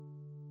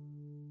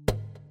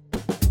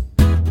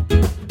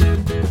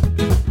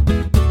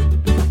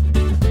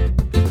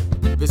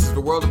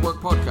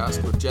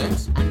podcast with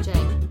James and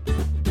Jane.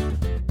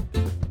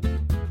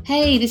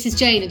 Hey, this is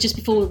Jane, and just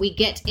before we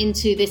get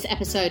into this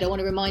episode, I want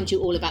to remind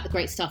you all about the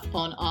great stuff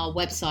on our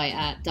website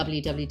at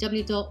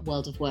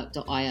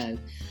www.worldofwork.io.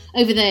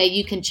 Over there,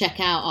 you can check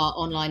out our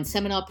online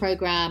seminar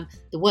program,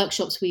 the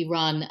workshops we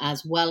run,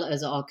 as well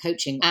as our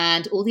coaching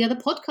and all the other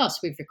podcasts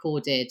we've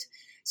recorded.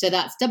 So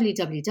that's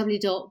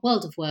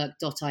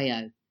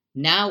www.worldofwork.io.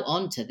 Now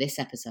on to this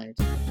episode.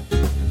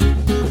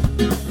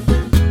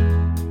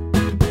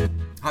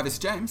 Hi, this is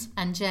James.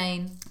 And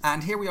Jane.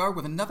 And here we are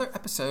with another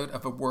episode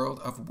of a World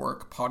of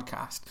Work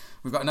podcast.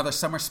 We've got another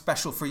summer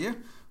special for you.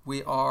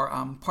 We are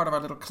part of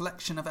our little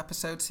collection of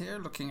episodes here,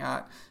 looking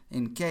at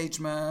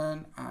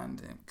engagement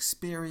and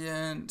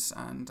experience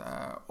and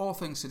all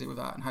things to do with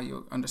that and how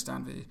you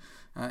understand the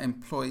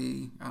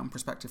employee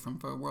perspective from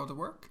the world of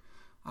work.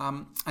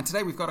 And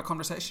today we've got a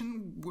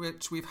conversation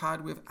which we've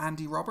had with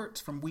Andy Roberts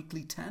from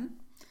Weekly 10.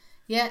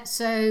 Yeah,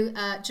 so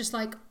just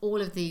like all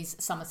of these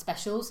summer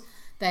specials,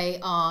 they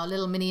are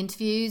little mini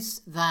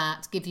interviews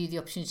that give you the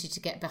opportunity to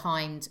get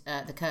behind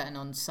the curtain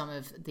on some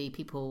of the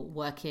people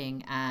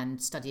working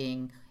and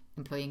studying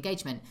employee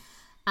engagement.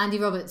 Andy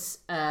Roberts,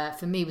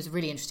 for me, was a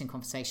really interesting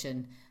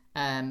conversation,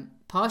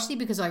 partially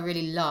because I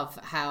really love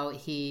how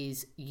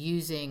he's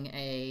using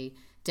a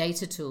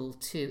data tool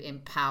to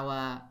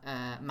empower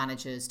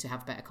managers to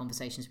have better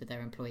conversations with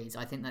their employees.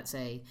 I think it's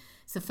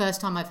the first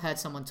time I've heard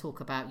someone talk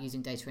about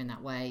using data in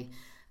that way,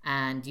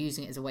 and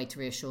using it as a way to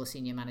reassure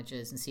senior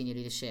managers and senior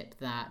leadership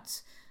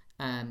that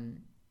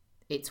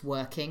it's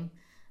working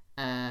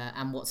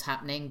and what's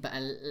happening, but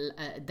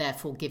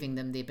therefore giving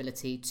them the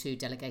ability to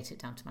delegate it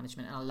down to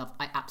management. And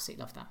I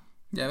absolutely love that.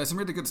 Yeah, there's some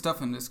really good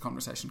stuff in this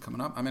conversation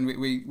coming up. I mean,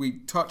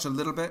 we touch a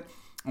little bit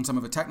on some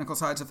of the technical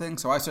sides of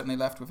things, so I certainly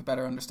left with a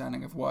better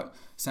understanding of what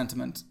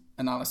sentiment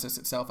analysis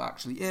itself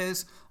actually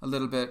is, a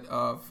little bit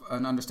of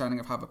an understanding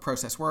of how the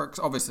process works,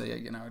 obviously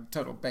a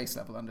total base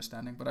level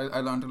understanding, but I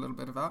learned a little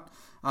bit of that,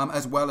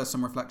 as well as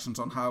some reflections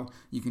on how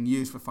you can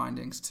use the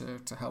findings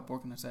to help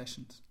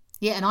organizations.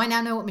 Yeah, and I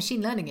now know what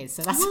machine learning is,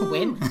 so that's a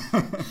win.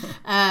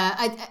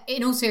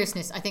 In all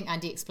seriousness, I think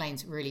Andy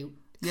explains really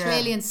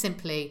clearly and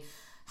simply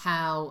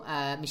how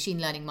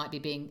machine learning might be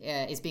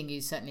is being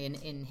used certainly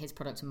in his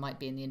product and might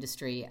be in the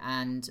industry,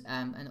 and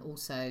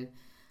also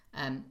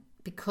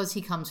because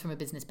he comes from a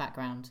business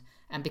background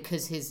and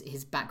because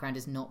his background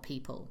is not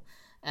people,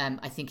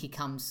 I think he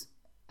comes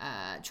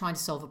trying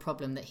to solve a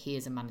problem that he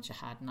as a manager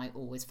had, and I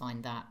always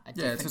find that a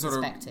different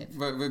perspective.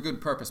 It's a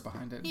good purpose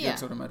behind it, good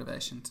sort of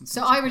motivations.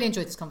 So I really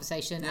enjoyed this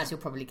conversation, as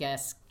you'll probably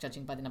guess,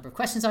 judging by the number of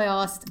questions I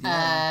asked.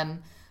 Yeah.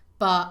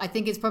 But I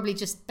think it's probably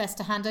just best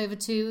to hand over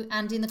to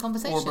Andy in the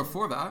conversation. Or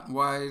before that,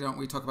 why don't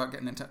we talk about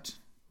getting in touch?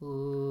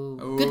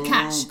 Ooh, good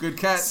catch. Good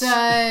catch. So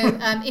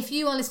if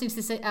you are listening to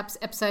this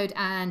episode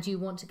and you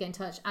want to get in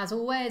touch, as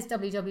always,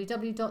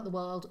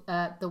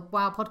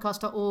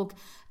 www.thewowpodcast.org.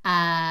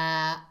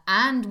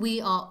 And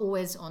we are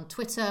always on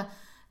Twitter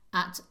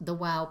at The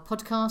Wow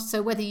Podcast.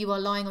 So whether you are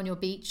lying on your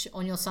beach,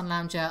 on your sun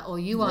lounger, or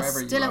you are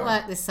still at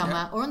work this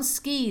summer, or on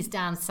skis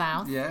down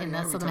south in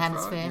the Southern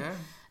Hemisphere,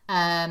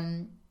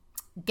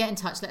 get in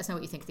touch, let us know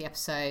what you think of the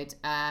episode,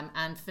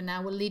 and for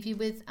now we'll leave you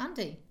with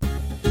Andy.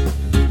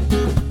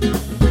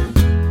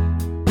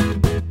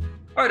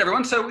 All right,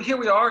 everyone, so here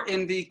we are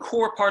in the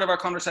core part of our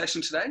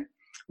conversation today.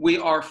 We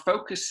are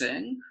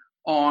focusing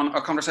on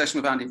our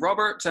conversation with Andy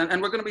Roberts, and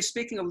we're going to be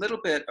speaking a little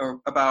bit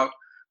about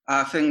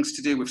things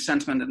to do with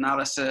sentiment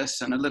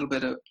analysis and a little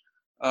bit of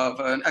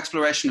an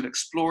exploration of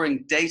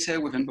exploring data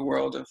within the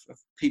world of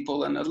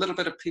people, and a little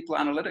bit of people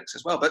analytics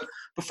as well. But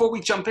before we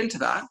jump into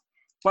that,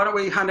 why don't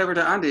we hand over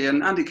to Andy?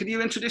 And Andy, could you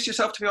introduce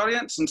yourself to the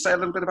audience and say a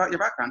little bit about your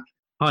background?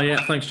 Hi,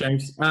 thanks,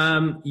 James.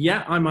 I'm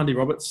Andy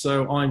Roberts.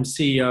 So I'm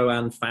CEO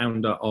and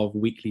founder of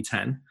Weekly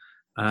 10.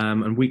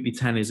 And Weekly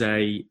 10 is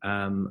a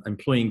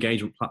employee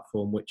engagement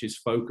platform which is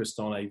focused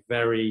on a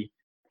very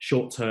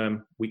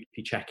short-term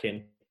weekly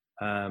check-in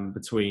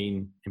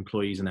between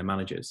employees and their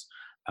managers.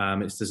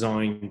 It's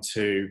designed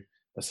to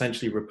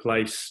essentially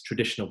replace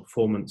traditional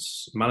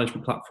performance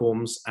management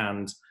platforms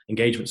and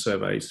engagement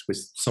surveys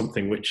with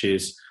something which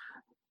is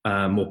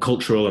more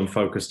cultural and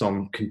focused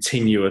on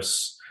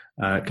continuous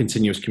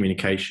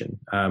communication.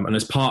 And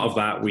as part of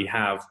that, we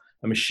have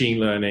a machine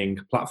learning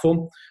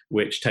platform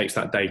which takes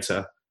that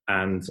data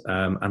and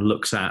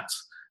looks at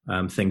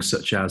things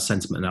such as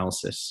sentiment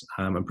analysis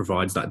and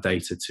provides that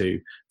data to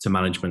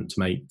management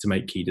to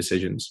make key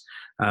decisions.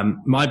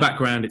 My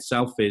background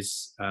itself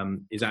is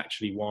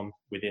actually one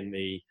within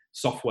the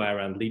software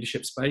and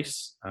leadership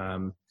space,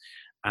 and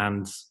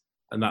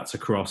that's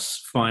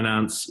across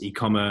finance,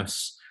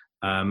 e-commerce,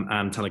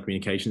 and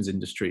telecommunications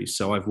industries.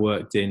 So I've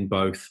worked in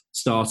both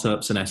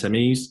startups and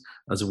SMEs,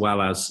 as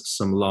well as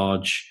some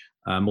large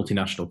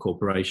multinational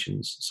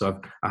corporations. So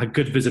I had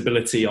good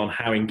visibility on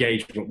how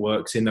engagement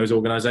works in those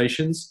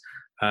organizations,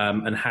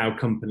 and how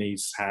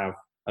companies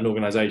and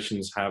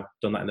organizations have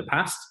done that in the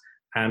past,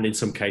 and in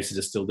some cases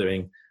are still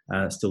doing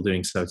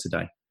so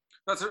today.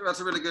 That's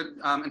a really good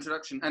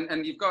introduction,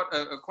 and you've got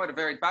quite a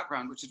varied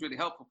background, which is really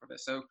helpful for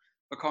this. So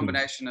a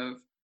combination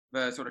of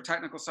the sort of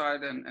technical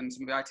side and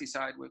some of the IT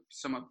side with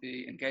some of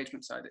the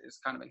engagement side is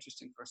kind of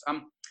interesting for us.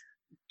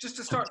 Just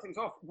to start things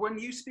off, when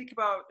you speak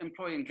about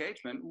employee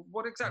engagement,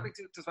 what exactly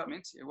does that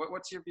mean to you?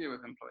 What's your view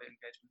of employee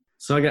engagement?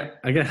 So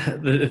I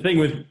get the thing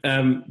with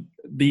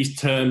these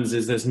terms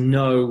is there's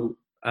no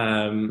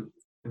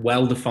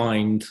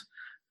well-defined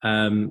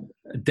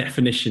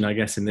definition, I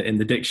guess, in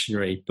the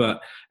dictionary. But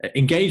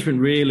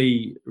engagement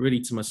really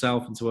to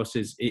myself and to us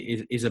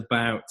is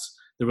about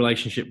the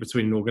relationship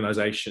between an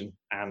organization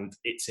and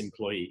its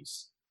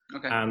employees.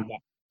 Okay. And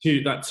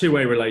that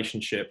two-way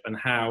relationship and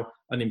how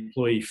an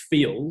employee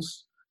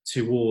feels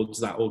towards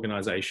that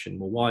organization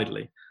more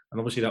widely. And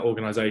obviously that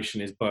organization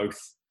is both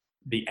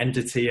the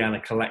entity and a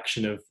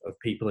collection of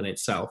people in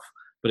itself,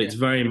 but it's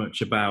very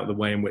much about the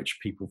way in which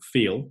people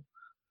feel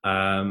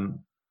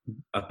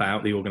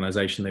about the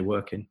organization they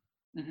work in.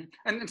 Mm-hmm.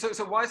 And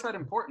so why is that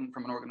important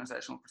from an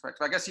organizational perspective?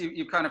 I guess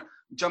you kind of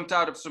jumped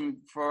out of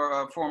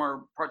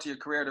former parts of your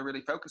career to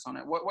really focus on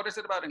it. What is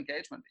it about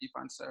engagement that you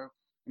find so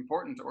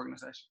important to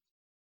organizations?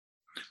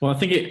 Well, I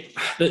think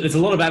there's a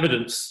lot of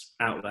evidence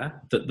out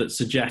there that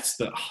suggests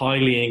that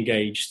highly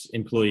engaged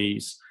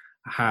employees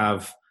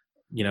have,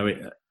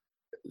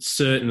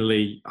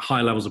 certainly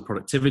high levels of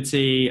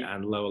productivity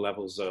and lower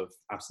levels of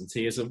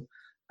absenteeism.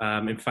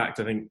 In fact,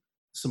 I think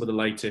some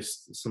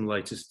latest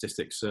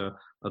statistics are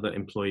that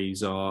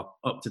employees are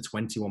up to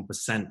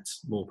 21%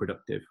 more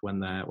productive when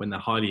they're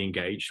highly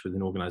engaged with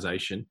an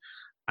organization,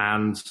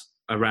 and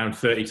around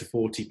 30 to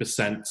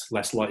 40%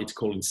 less likely to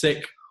call in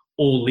sick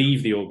or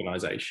leave the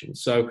organization.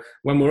 So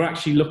when we're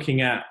actually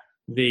looking at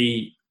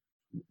the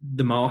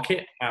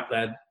market out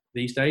there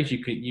these days,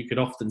 you could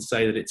often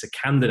say that it's a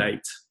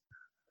candidate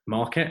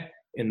market,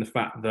 in the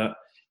fact that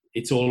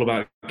it's all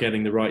about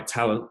getting the right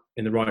talent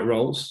in the right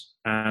roles,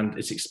 and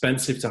it's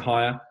expensive to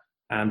hire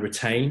and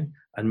retain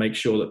and make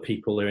sure that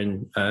people are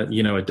in, are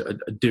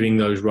doing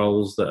those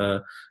roles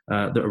that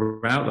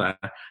are out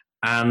there.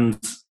 And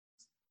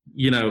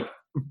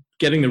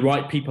getting the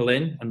right people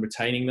in and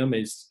retaining them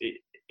is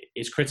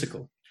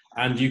critical.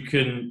 And you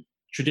can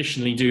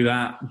traditionally do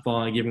that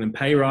by giving them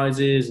pay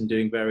rises and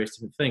doing various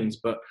different things,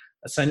 but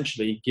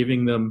essentially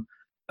giving them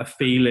a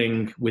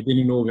feeling within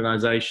an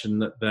organization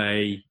that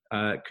they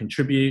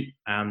contribute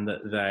and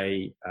that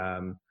they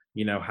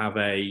have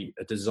a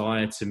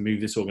desire to move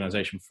this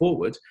organization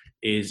forward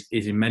is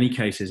in many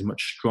cases a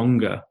much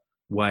stronger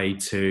way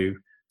to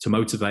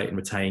motivate and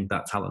retain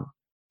that talent.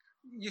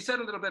 You said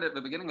a little bit at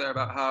the beginning there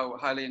about how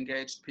highly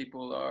engaged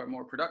people are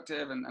more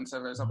productive, and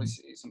so there's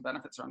obviously some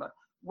benefits around that.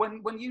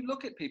 When you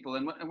look at people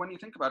and when you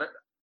think about it,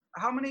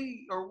 how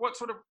many or what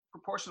sort of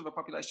proportion of the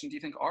population do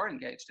you think are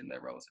engaged in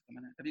their roles at the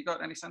minute? Have you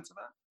got any sense of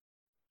that?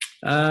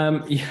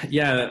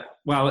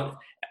 Well,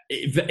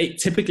 it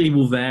typically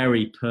will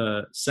vary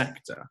per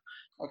sector.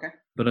 Okay.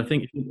 But I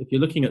think if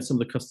you're looking at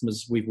some of the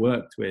customers we've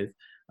worked with,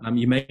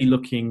 you may be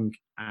looking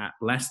at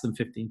less than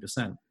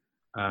 15%.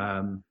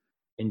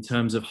 In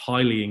terms of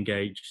highly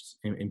engaged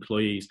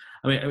employees.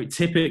 I mean,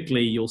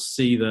 typically you'll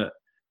see that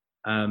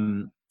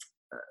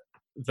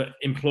that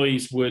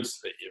employees would,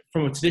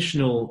 from a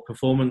traditional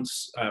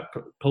performance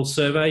pulse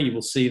survey, you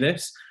will see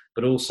this,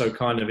 but also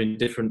kind of in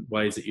different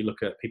ways that you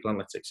look at people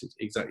analytics, it's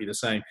exactly the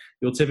same.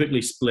 You'll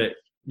typically split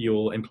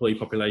your employee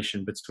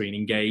population between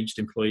engaged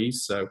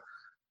employees, so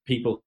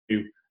people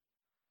who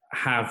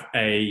have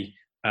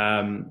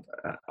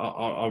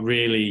are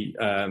really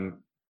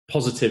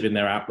positive in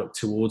their outlook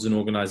towards an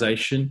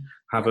organization,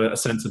 have a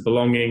sense of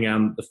belonging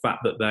and the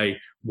fact that they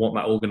want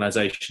that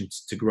organization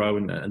to grow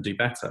and do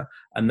better.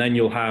 And then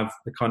you'll have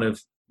the kind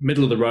of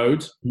middle of the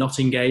road, not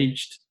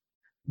engaged,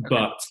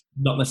 but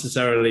not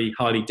necessarily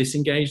highly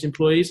disengaged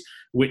employees,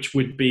 which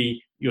would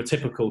be your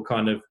typical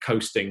kind of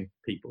coasting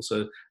people.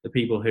 So the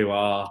people who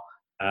are,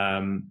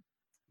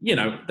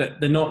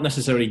 they're not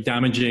necessarily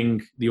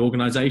damaging the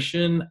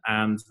organization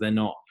and they're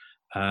not,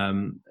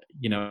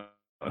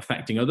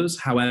 affecting others.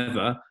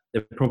 However,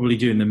 they're probably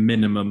doing the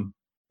minimum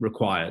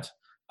required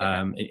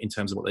in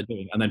terms of what they're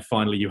doing. And then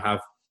finally, you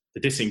have the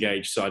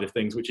disengaged side of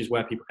things, which is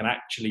where people can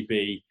actually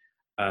be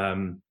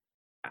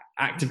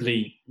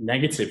actively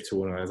negative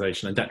to an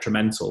organization and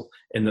detrimental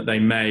in that they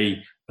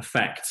may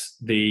affect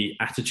the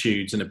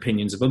attitudes and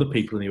opinions of other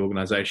people in the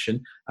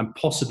organization and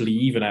possibly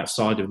even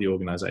outside of the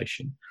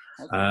organization.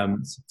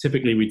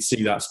 Typically, we'd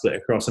see that split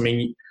across. I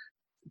mean,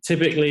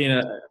 typically,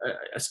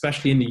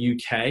 especially in the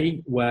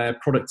UK, where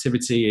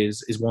productivity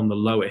is one of the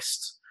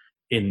lowest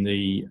in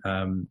the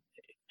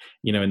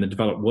in the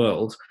developed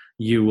world,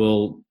 you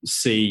will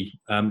see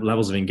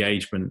levels of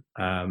engagement,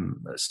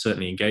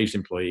 certainly engaged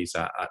employees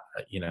at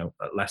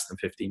less than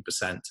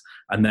 15%,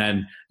 and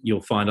then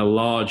you'll find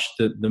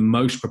the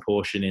most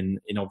proportion in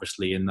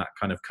obviously in that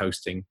kind of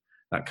coasting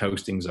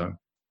zone.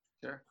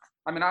 Sure.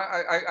 I mean,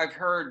 I've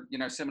heard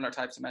similar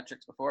types of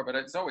metrics before, but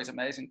it's always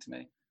amazing to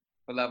me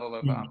the level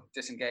of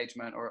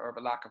disengagement or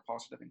the lack of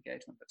positive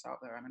engagement that's out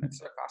there. I mean, it's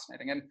so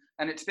fascinating,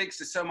 and it speaks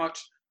to so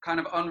much kind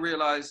of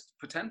unrealized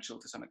potential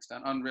to some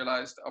extent,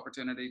 unrealized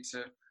opportunity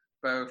to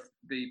both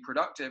be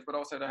productive, but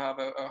also to have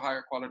a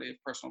higher quality of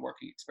personal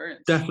working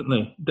experience.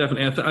 Definitely.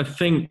 I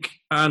think,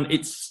 and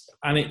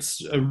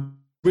it's a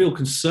real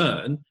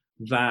concern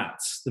that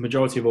the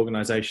majority of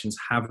organisations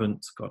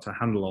haven't got a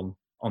handle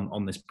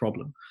on this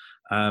problem,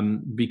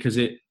 because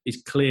it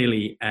is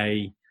clearly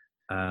a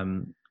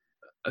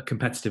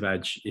competitive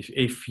edge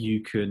if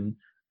you can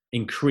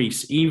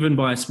increase, even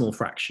by a small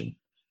fraction,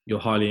 your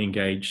highly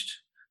engaged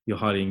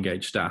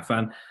staff.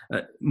 And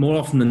more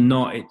often than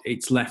not,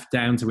 it's left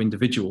down to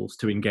individuals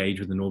to engage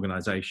with an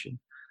organisation.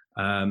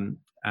 And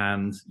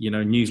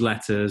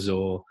newsletters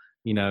or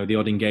the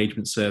odd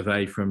engagement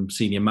survey from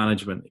senior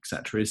management,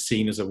 etc., is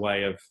seen as a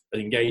way of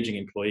engaging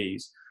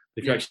employees.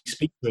 If you actually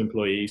speak to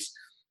employees,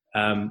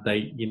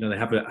 they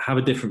have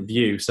a different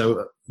view.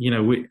 So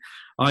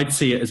I'd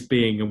see it as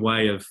being a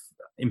way of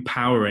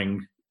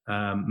empowering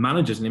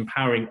managers and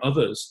empowering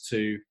others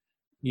to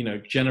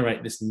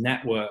generate this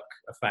network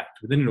effect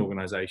within an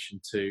organization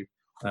to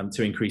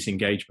increase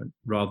engagement,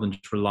 rather than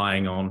just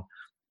relying on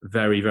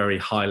very, very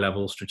high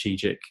level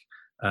strategic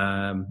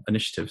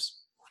initiatives.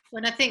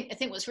 Well, I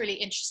think what's really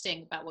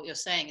interesting about what you're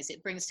saying is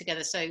it brings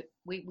together. So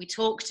we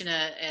talked in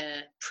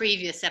a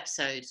previous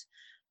episode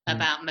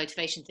about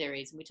motivation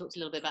theories, and we talked a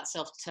little bit about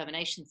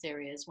self-determination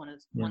theory as one of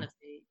the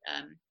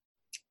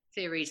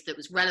theories that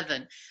was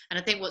relevant. And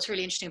I think what's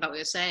really interesting about what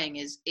you're saying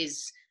is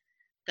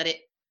that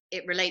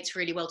it relates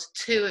really well to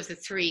two of the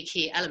three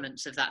key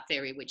elements of that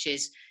theory, which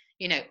is,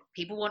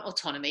 people want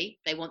autonomy.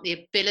 They want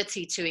the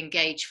ability to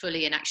engage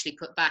fully and actually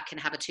put back and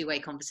have a two-way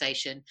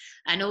conversation.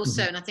 And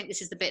also, and I think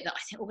this is the bit that I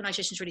think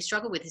organizations really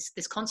struggle with, is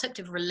this concept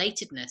of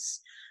relatedness,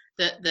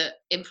 that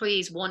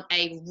employees want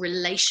a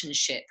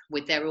relationship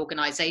with their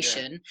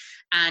organization,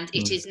 and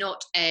it is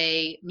not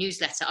a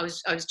newsletter. I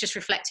was just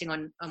reflecting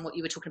on what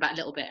you were talking about a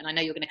little bit, and I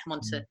know you're going to come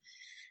on to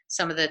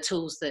some of the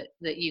tools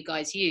that you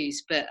guys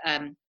use, but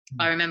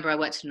I remember I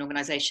worked in an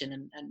organization,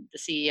 and the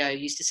CEO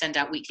used to send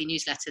out weekly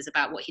newsletters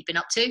about what he'd been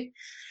up to.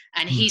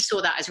 And he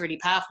saw that as really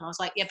powerful. And I was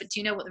like, yeah, but do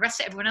you know what the rest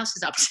of everyone else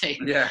is up to?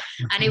 Yeah.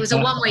 And it was a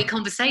one-way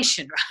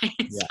conversation, right?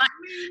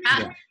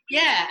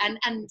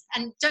 And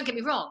don't get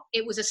me wrong,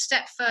 it was a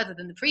step further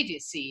than the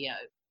previous CEO.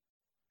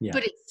 Yeah.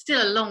 But it's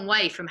still a long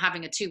way from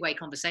having a two-way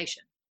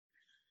conversation.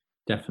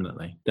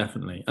 Definitely.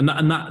 And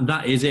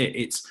that is it.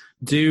 It's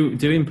do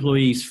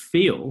employees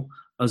feel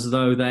as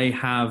though they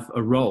have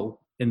a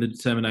role in the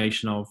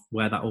determination of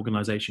where that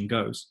organization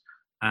goes?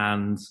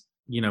 And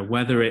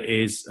whether it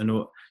is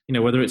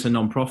whether it's a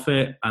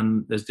non-profit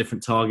and there's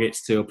different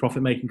targets to a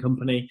profit-making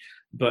company,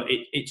 but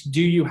it's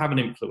do you have an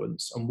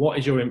influence, and what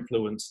is your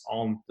influence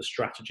on the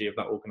strategy of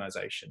that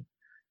organization?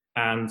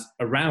 And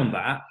around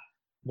that,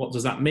 what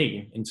does that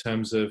mean in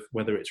terms of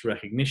whether it's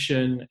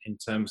recognition, in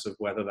terms of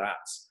whether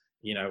that's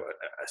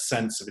a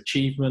sense of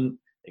achievement,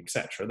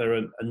 etc. There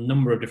are a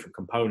number of different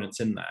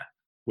components in there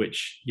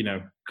which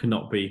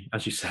cannot be,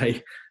 as you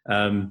say,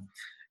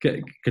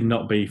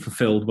 cannot be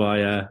fulfilled by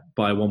a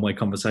one-way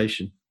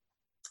conversation.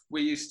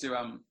 We used to,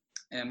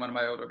 in one of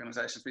my old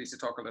organizations, we used to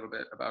talk a little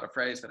bit about a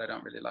phrase that I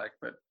don't really like,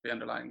 but the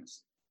underlying,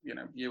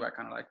 view I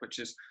kind of like, which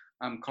is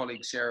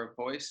colleagues share a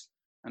voice.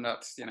 And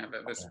that's, this sort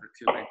of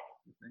two-way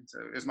thing. So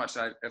as much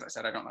as I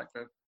said, I don't like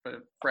the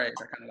phrase,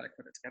 I kind of like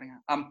what it's getting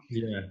at.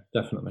 Yeah,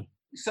 definitely.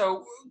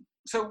 So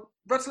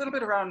that's a little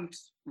bit around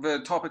the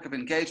topic of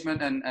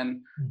engagement and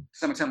to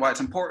some extent why it's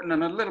important,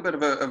 and a little bit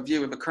of a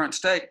view of the current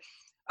state.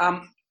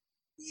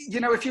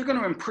 If you're going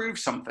to improve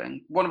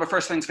something, one of the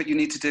first things that you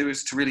need to do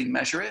is to really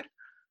measure it.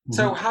 Mm-hmm.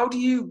 So how do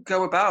you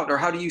go about, or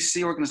how do you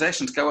see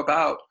organizations go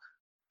about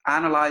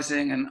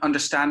analyzing and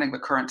understanding the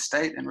current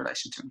state in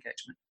relation to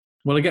engagement?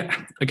 Well,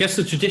 I guess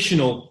the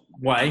traditional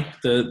way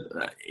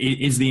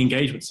is the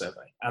engagement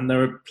survey. And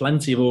there are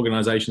plenty of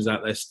organizations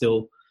out there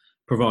still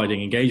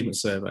providing engagement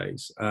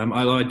surveys.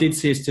 I did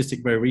see a statistic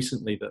very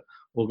recently that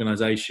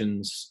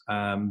organizations,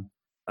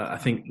 I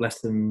think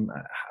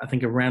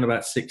around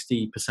about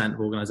 60% of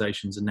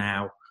organizations are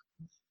now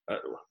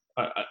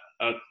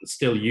are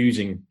still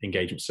using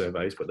engagement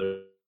surveys, but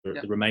the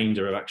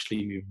remainder are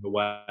actually moving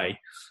away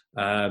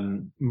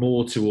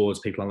more towards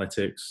people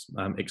analytics,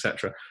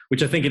 etc.,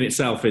 which I think in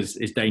itself is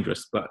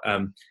dangerous. But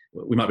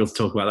we might be able to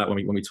talk about that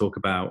when we talk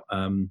about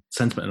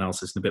sentiment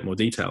analysis in a bit more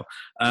detail.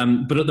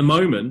 But at the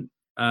moment,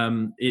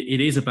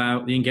 it is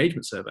about the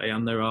engagement survey,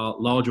 and there are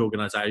large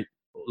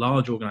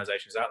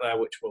organizations out there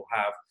which will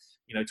have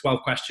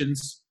 12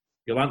 questions.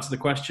 You'll answer the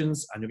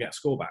questions and you'll get a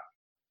score back.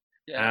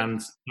 Yeah. And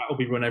that will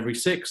be run every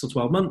 6 or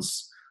 12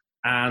 months.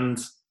 And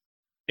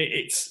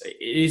it's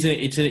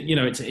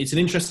an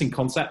interesting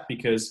concept,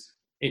 because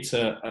it's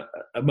a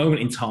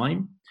moment in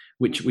time,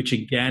 which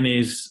again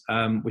is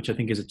which I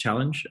think is a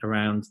challenge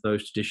around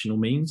those traditional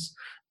means.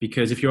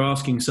 Because if you're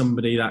asking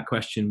somebody that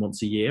question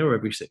once a year or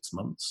every 6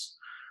 months,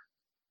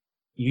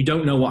 you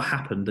don't know what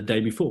happened the day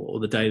before or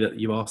the day that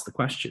you asked the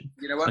question.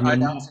 You know what?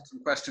 I've answered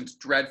some questions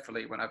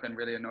dreadfully when I've been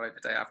really annoyed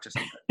the day after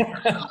something.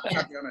 I'll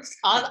be honest.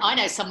 I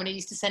know someone who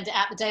used to send it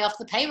out the day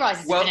after the pay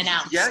rises have been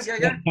announced.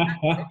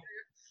 Yeah.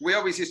 we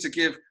always used to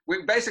give,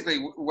 basically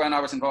when I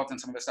was involved in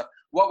some of this stuff,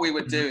 what we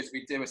would do is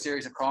we'd do a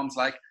series of comms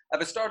like, at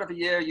the start of a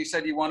year, you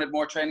said you wanted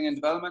more training and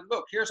development.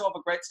 Look, here's all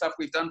the great stuff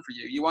we've done for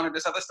you. You wanted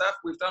this other stuff?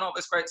 We've done all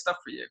this great stuff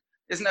for you.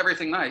 Isn't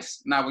everything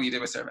nice? Now will you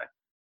do a survey?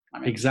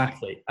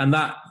 Exactly. And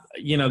that,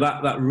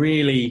 that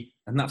really,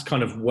 and that's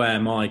kind of where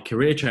my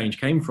career change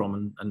came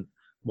from and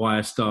why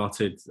I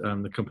started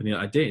the company that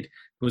I did,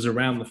 was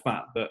around the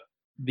fact that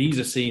these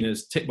are seen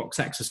as tick box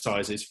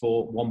exercises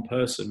for one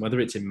person, whether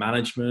it's in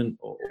management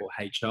or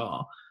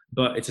HR,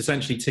 but it's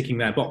essentially ticking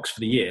their box for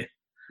the year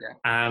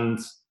and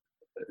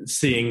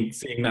seeing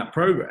that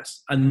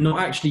progress and not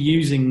actually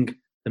using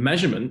the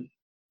measurement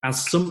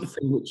as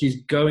something which is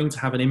going to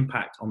have an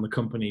impact on the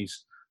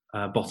company's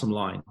bottom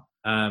line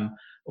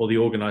or the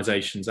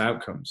organization's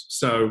outcomes.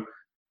 So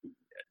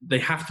they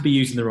have to be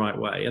used in the right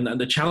way. And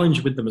the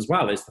challenge with them as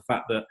well is the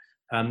fact that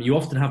you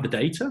often have the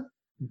data,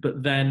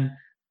 but then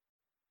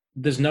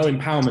there's no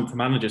empowerment for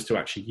managers to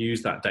actually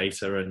use that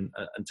data and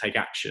take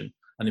action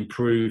and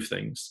improve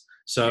things.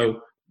 So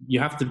you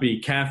have to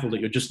be careful that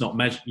you're just not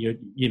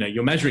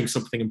you're measuring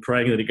something and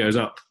praying that it goes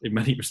up in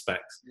many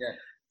respects.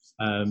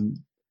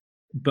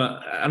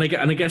 But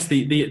I guess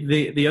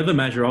the other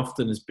measure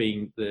often has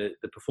been the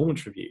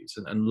performance reviews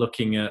and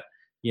looking at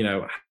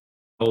how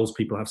goals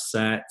people have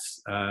set,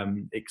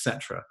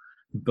 etc.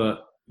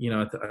 But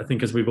I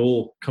think as we've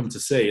all come to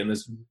see, and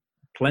there's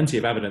plenty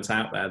of evidence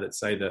out there that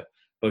say that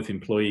both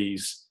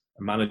employees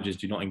and managers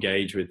do not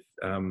engage with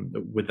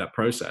that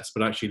process,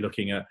 but actually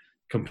looking at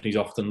companies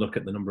often look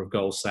at the number of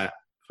goals set,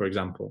 for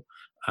example,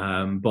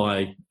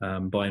 by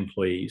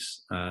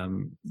employees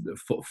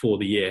for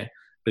the year.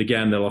 But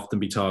again, there'll often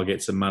be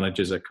targets, and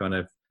managers are kind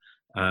of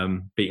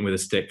beating with a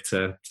stick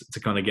to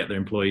kind of get their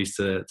employees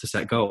to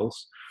set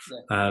goals.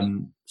 That's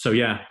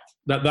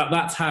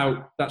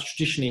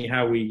traditionally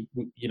how we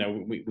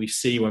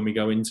see when we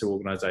go into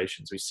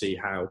organisations. We see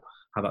how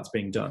that's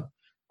being done.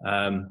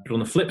 But on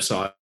the flip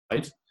side,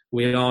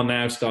 we are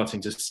now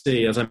starting to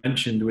see, as I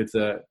mentioned, with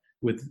the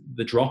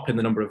drop in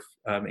the number of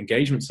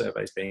engagement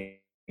surveys being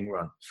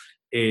run,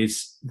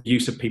 is the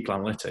use of people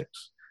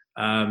analytics.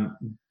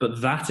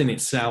 But that in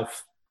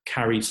itself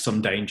carries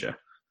some danger,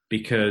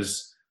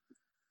 because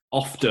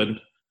often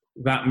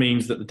that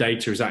means that the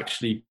data is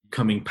actually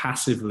coming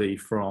passively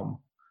from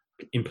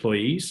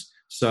employees.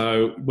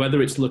 So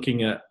whether it's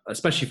looking at,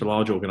 especially for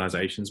large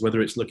organizations,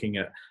 whether it's looking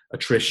at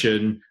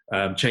attrition,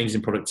 changes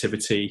in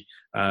productivity,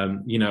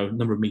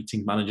 number of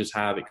meetings managers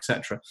have,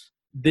 etc.,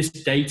 this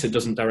data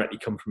doesn't directly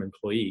come from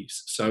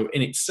employees. So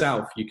in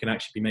itself, you can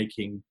actually be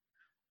making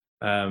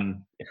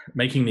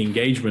the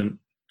engagement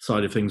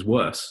side of things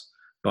worse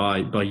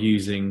by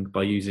using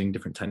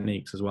different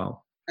techniques as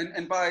well.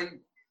 And by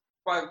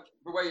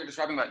the way you're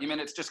describing that, you mean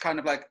it's just kind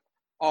of like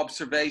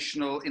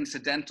observational,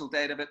 incidental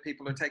data that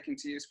people are taking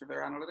to use for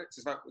their analytics?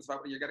 Is that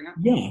what you're getting at?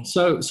 Yeah.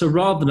 So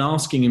rather than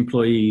asking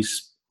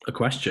employees a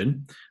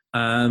question,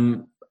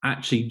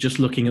 actually just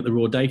looking at the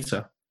raw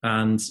data,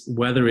 and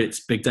whether it's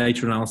big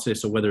data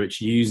analysis or whether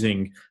it's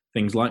using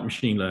things like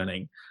machine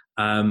learning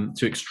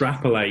to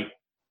extrapolate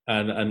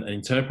and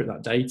interpret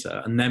that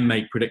data and then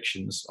make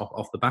predictions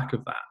off the back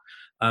of that.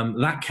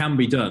 That can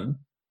be done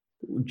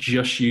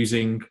just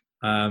using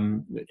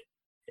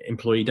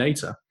employee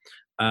data.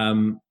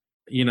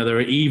 There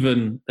are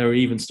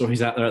even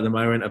stories out there at the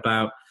moment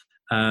about,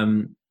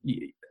 and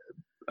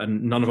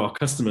none of our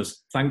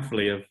customers,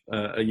 thankfully,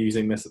 are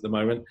using this at the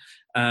moment,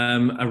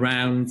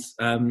 around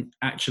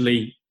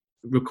actually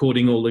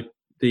recording all the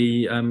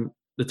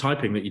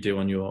typing that you do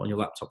on your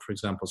laptop, for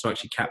example. So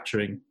actually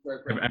capturing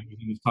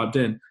everything that's typed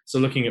in. So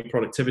looking at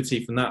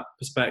productivity from that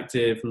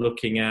perspective,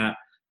 looking at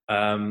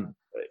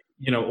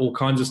all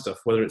kinds of stuff,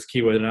 whether it's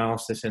keyword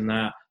analysis in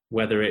that,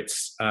 whether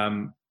it's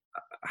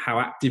how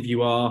active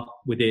you are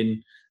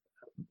within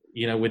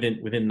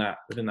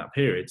that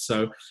period.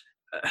 So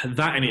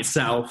that in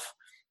itself,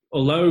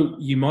 although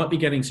you might be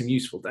getting some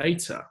useful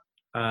data,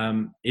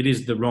 it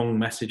is the wrong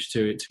message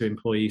to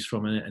employees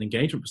from an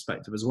engagement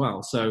perspective as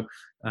well. So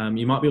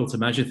you might be able to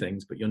measure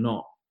things, but you're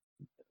not,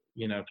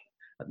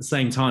 at the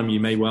same time, you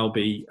may well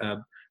be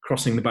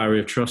crossing the barrier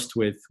of trust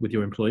with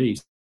your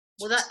employees.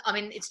 Well,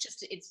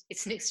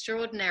 it's an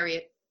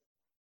extraordinary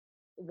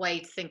way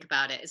to think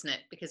about it, isn't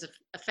it? Because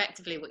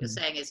effectively what you're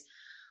saying is,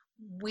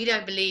 we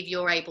don't believe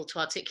you're able to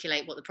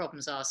articulate what the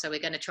problems are, so we're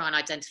going to try and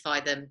identify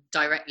them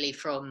directly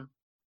from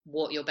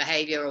what your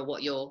behavior or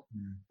what you're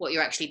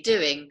actually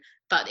doing.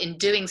 But in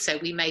doing so,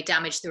 we may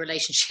damage the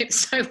relationship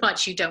so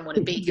much you don't want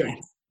to be.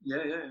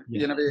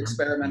 The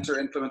experimenter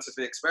influences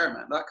the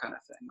experiment, that kind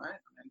of thing, right?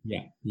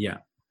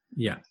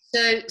 Yeah.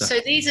 So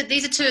these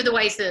are two of the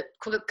ways that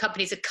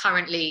companies are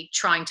currently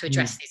trying to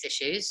address these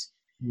issues.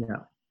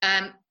 Yeah.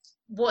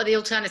 What are the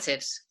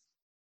alternatives?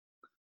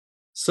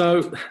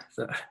 So,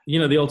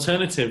 the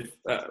alternative,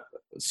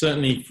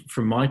 certainly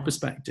from my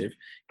perspective,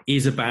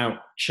 is about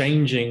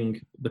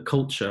changing the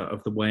culture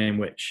of the way in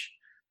which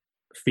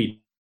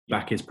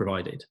feedback is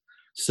provided.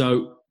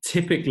 So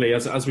typically,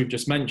 as we've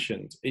just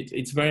mentioned,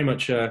 it's very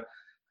much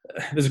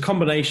there's a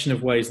combination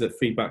of ways that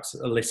feedback's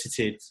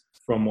elicited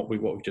from what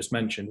we've just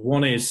mentioned.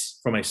 One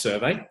is from a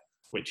survey,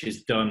 which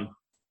is done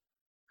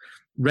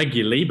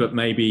regularly, but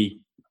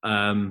maybe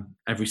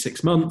every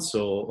 6 months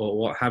or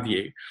what have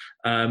you.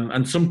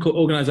 And some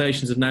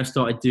organizations have now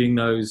started doing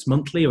those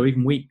monthly or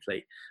even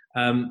weekly.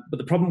 But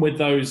the problem with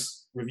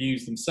those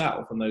reviews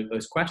themselves and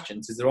those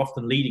questions is they're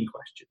often leading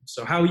questions.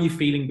 So how are you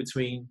feeling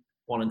between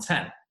 1 and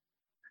 10?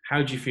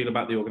 How do you feel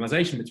about the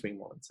organization between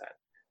 1 and 10,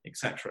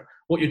 etc.?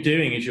 What you're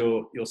doing is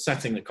you're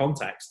setting the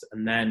context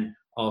and then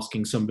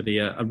asking somebody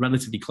a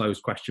relatively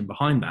closed question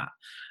behind that.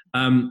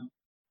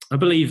 I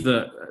believe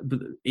that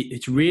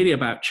it's really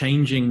about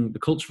changing the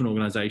culture of an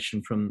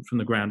organization from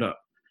the ground up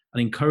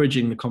and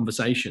encouraging the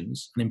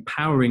conversations and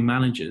empowering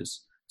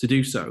managers to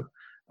do so.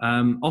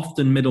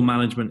 Often middle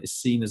management is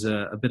seen as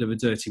a bit of a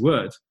dirty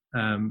word,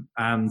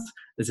 and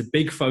there's a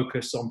big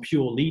focus on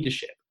pure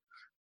leadership.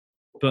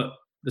 But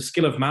the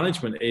skill of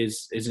management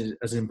is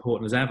as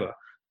important as ever,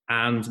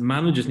 and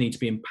managers need to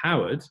be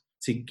empowered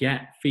to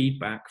get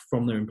feedback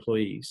from their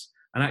employees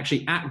and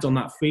actually act on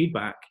that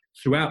feedback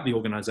throughout the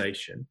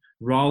organization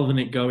rather than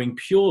it going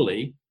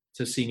purely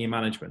to senior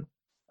management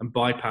and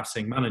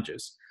bypassing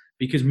managers.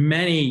 Because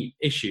many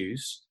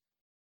issues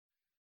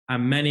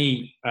and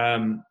many,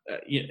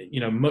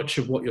 much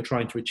of what you're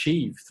trying to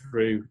achieve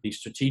through these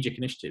strategic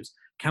initiatives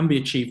can be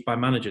achieved by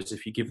managers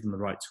if you give them the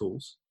right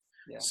tools.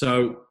 Yeah.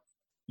 So,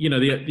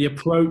 the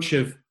approach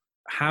of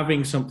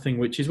having something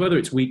which is, whether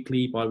it's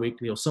weekly,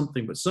 bi-weekly or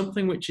something, but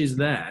something which is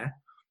there,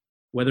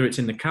 whether it's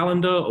in the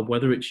calendar or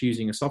whether it's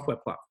using a software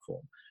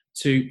platform,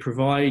 to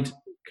provide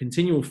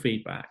continual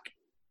feedback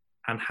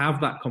and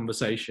have that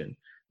conversation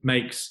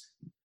makes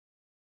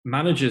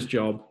managers'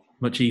 job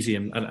much easier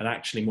and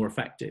actually more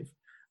effective,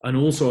 and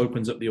also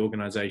opens up the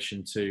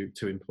organization to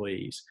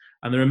employees.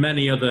 And there are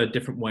many other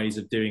different ways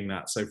of doing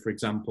that. So, for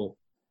example,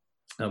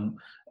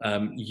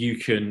 you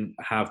can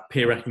have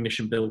peer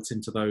recognition built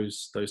into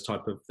those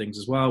type of things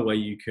as well, where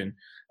you can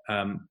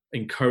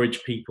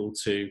encourage people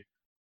to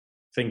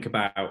think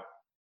about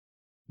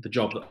the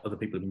job that other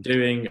people have been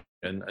doing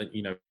and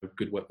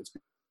good work that's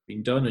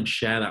been done, and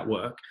share that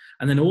work.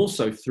 And then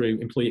also through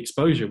employee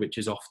exposure, which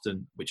is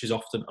often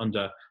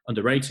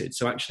underrated.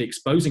 So actually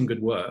exposing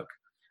good work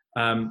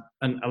and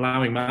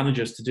allowing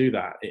managers to do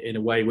that in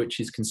a way which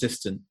is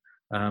consistent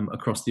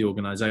across the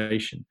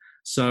organization.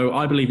 So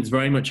I believe it's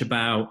very much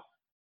about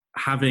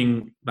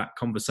having that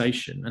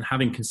conversation and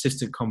having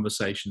consistent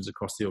conversations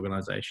across the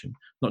organization,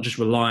 not just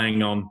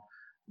relying on,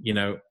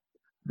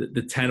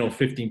 the 10 or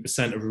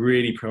 15% of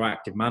really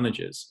proactive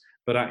managers,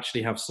 but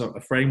actually have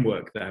a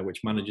framework there which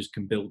managers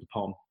can build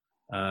upon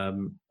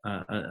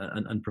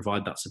and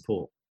provide that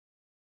support.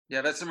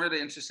 Yeah, that's some really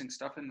interesting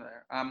stuff in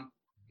there.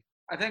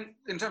 I think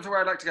in terms of where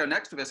I'd like to go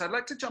next with this, I'd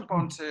like to jump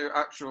on to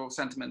actual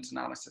sentiment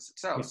analysis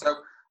itself. Yeah. So,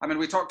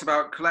 we talked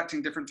about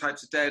collecting different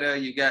types of data.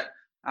 You get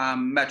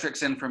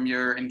metrics in from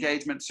your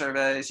engagement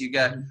surveys. You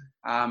get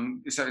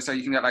so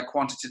you can get like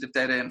quantitative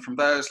data in from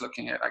those,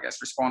 looking at,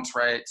 response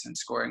rates and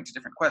scoring to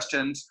different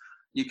questions.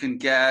 You can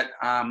get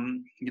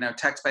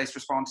text-based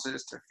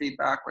responses to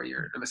feedback where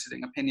you're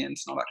eliciting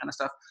opinions and all that kind of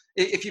stuff.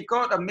 If you've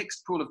got a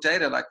mixed pool of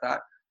data like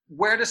that,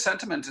 where does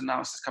sentiment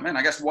analysis come in?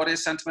 What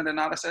is sentiment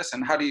analysis,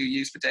 and how do you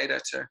use the data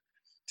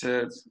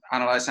to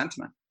analyze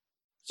sentiment?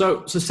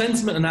 So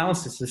sentiment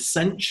analysis is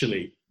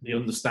essentially the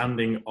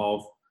understanding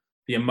of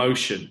the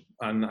emotion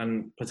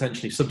and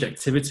potentially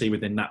subjectivity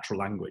within natural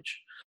language.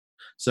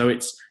 So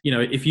it's,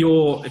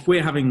 if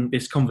we're having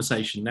this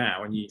conversation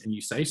now and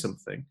you say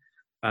something,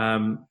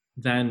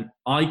 then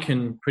I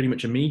can pretty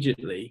much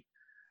immediately,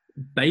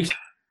 based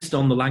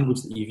on the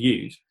language that you've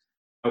used,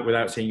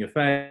 without seeing your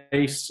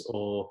face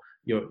or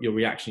your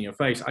reaction in your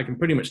face, I can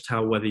pretty much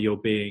tell whether you're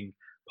being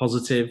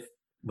positive,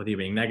 whether you're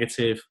being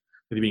negative,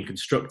 whether you're being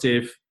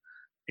constructive,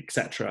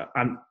 etc.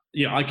 And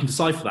I can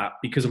decipher that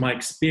because of my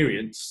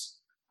experience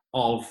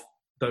of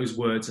those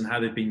words and how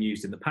they've been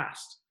used in the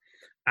past.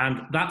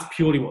 And that's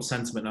purely what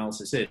sentiment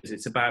analysis is.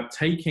 It's about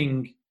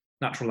taking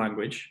natural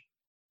language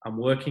and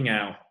working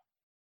out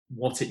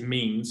what it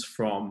means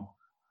from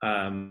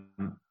a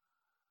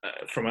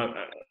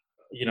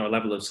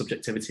level of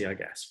subjectivity,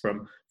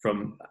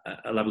 from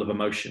a level of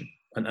emotion,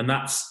 and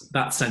that's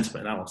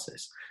sentiment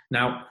analysis.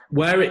 Now,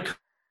 where it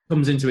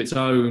comes into its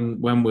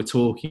own when we're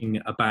talking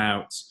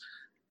about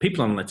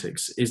people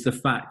analytics is the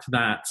fact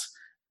that,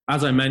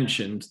 as I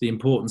mentioned, the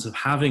importance of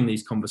having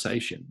these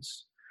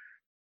conversations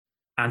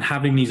and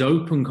having these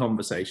open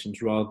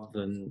conversations rather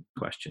than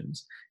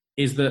questions,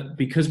 is that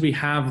because we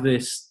have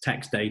this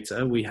text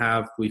data,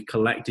 we've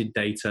collected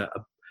data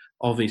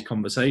of these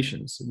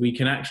conversations, we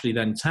can actually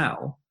then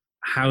tell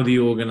how the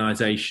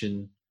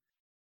organization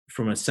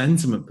from a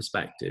sentiment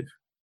perspective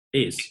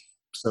is.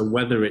 So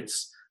whether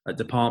it's at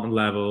department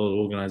level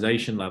or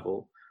organization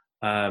level,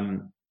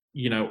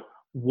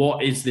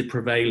 what is the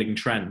prevailing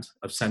trend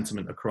of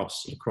sentiment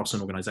across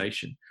an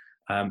organization,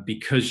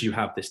 because you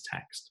have this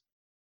text.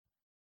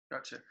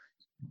 Gotcha.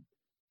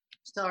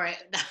 Sorry.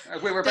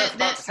 We were both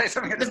about to say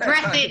something at the same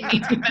breath time. in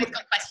means we've both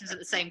got questions at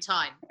the same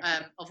time,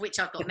 of which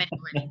I've got many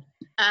already.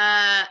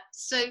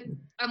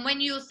 And when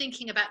you're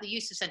thinking about the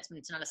use of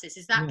sentiment analysis,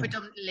 is that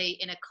predominantly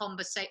in a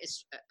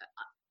conversation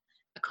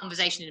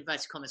in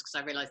inverted commas, because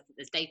I realise that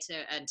there's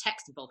data and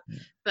text involved,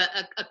 but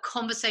a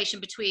conversation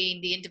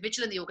between the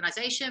individual and the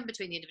organisation,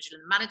 between the individual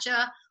and the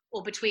manager,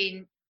 or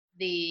between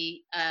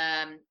the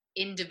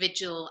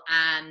individual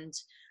and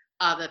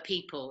other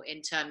people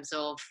in terms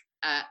of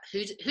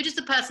who does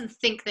the person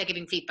think they're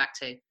giving feedback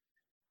to?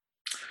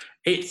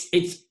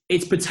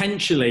 It's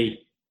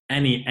potentially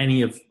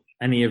any of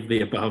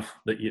the above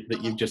that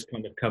you've just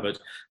kind of covered.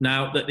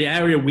 Now, the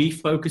area we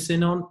focus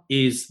in on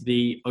is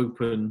the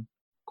open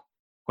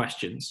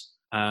questions.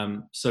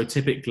 So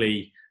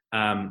typically,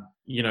 the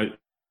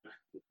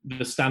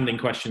standing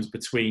questions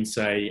between,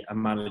 say, a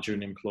manager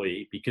and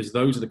employee, because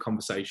those are the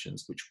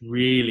conversations which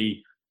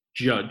really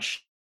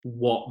judge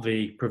what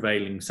the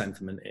prevailing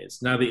sentiment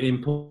is. Now, the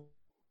important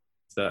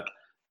is that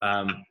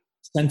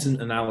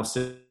sentiment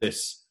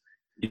analysis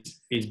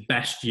is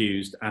best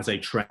used as a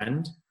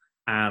trend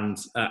and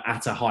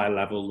at a higher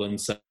level than,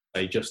 say,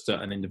 just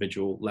at an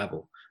individual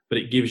level. But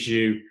it gives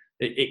you,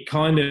 it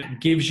kind of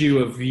gives you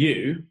a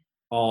view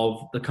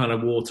of the kind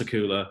of water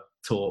cooler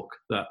talk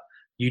that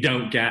you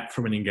don't get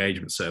from an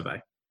engagement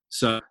survey.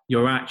 So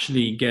you're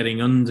actually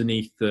getting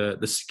underneath the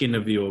skin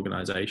of the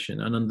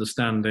organization and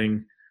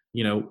understanding,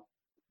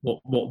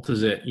 what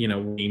does it,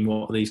 mean?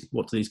 What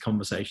do these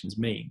conversations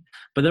mean?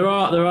 But there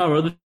are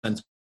other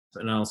sentiment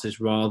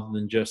analysis rather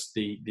than just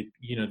the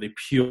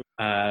pure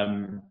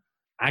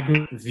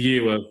aggregate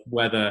view of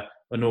whether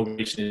an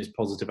organization is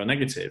positive or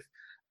negative,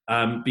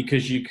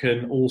 because you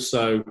can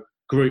also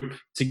group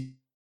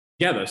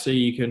together, so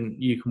you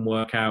can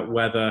work out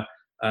whether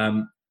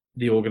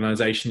the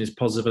organization is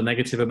positive or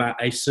negative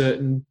about a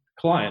certain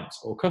client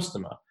or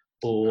customer,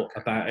 or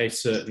about a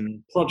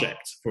certain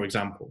project, for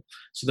example.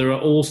 So there are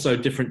also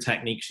different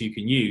techniques you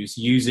can use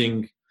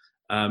using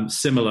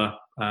similar,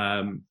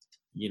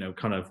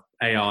 kind of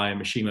AI and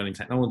machine learning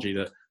technology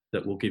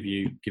that will give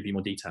you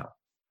more detail.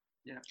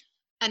 Yeah.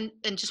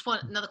 And just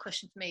another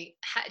question for me: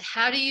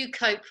 how do you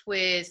cope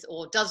with,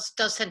 or does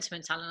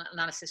sentiment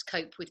analysis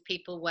cope with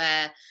people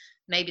where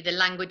maybe the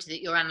language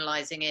that you're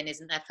analysing in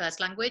isn't their first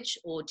language,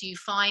 or do you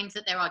find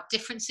that there are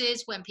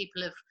differences when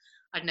people have,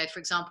 I don't know, for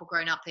example,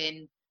 grown up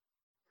in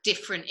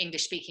different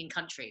English-speaking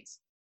countries?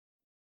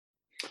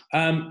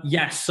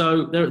 Yes,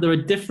 so there are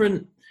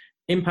different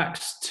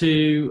impacts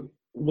to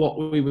what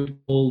we would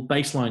call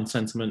baseline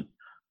sentiment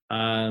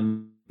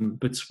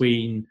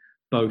between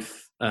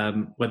both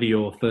whether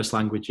your first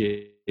language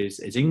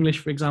is English,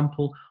 for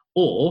example,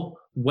 or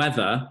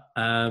whether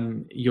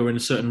you're in a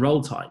certain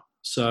role type.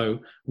 So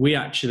we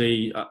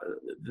actually,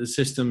 the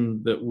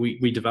system that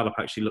we develop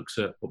actually looks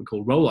at what we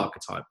call role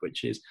archetype,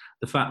 which is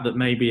the fact that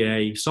maybe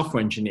a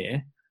software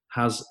engineer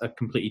has a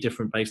completely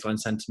different baseline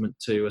sentiment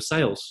to a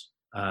sales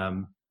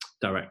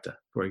director,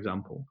 for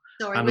example.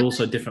 Sorry, and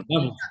also different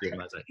levels of the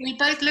organisation. We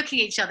both look at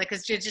each other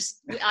because you're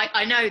just,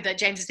 I know that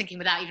James is thinking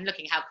without even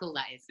looking how cool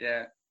that is.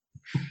 Yeah.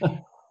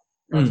 That's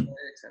very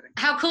exciting.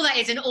 How cool that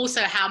is, and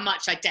also how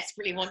much I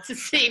desperately want to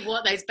see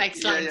what those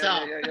baselines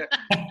are.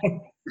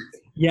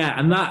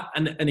 Yeah,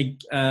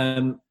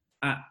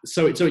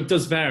 so it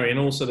does vary, and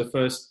also the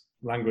first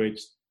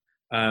language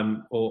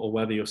or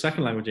whether your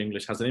second language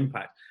English has an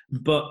impact.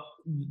 But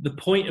the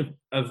point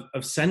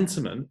of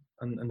sentiment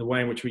and the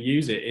way in which we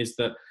use it is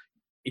that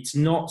it's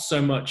not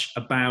so much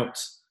about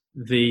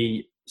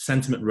the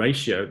sentiment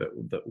ratio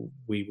that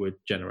we would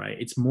generate.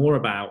 It's more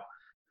about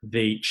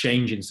the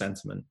change in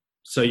sentiment.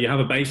 So you have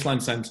a baseline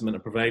sentiment, a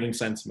prevailing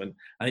sentiment,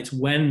 and it's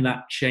when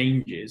that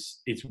changes,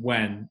 it's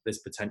when there's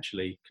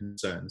potentially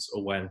concerns,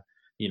 or when,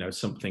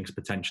 something's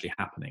potentially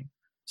happening.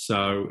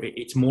 So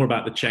it's more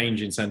about the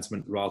change in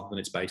sentiment rather than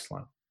its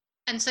baseline.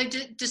 And so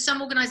do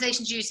some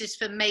organisations use this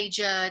for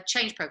major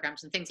change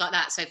programs and things like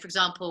that? So, for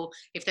example,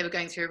 if they were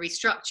going through a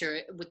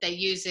restructure, would they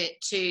use it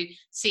to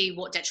see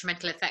what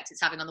detrimental effects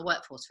it's having on the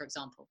workforce, for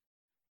example?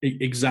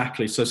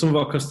 Exactly. So some of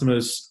our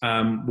customers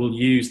will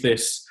use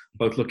this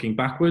both looking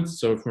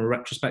backwards, so from a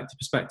retrospective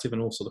perspective,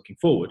 and also looking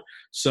forward.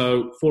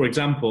 So, for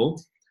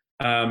example,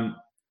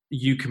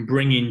 you can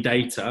bring in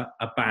data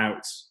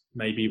about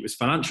maybe it was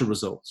financial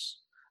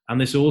results.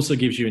 And this also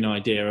gives you an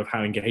idea of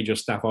how engaged your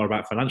staff are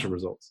about financial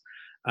results.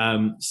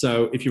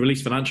 So if you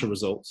release financial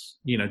results,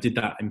 did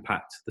that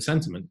impact the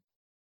sentiment?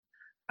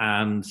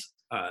 And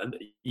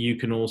you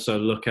can also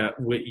look at,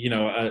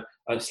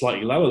 a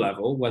slightly lower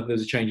level, whether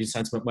there's a change in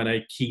sentiment when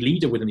a key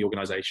leader within the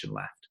organization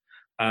left.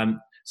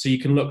 So you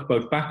can look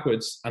both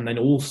backwards and then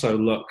also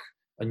look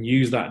and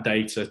use that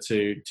data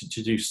to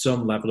do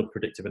some level of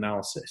predictive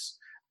analysis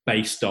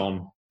based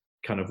on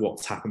kind of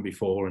what's happened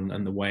before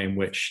and the way in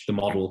which the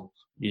model,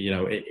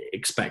 it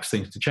expects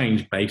things to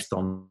change based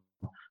on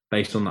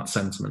that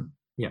sentiment.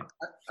 Yeah.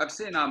 I've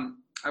seen,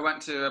 I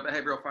went to a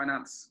behavioral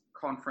finance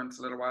conference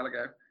a little while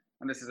ago,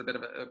 and this is a bit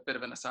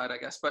of an aside, I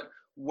guess, but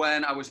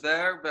when I was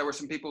there were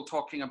some people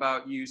talking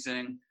about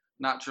using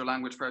natural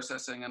language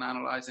processing and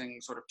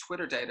analyzing sort of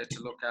Twitter data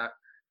to look at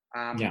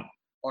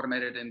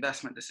automated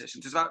investment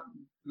decisions. Is that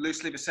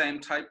loosely the same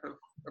type of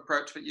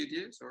approach that you'd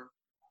use, or?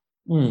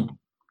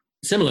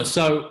 Similar.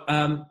 So,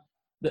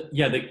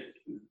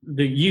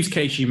 the use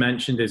case you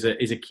mentioned is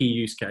a key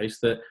use case.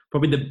 That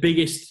probably the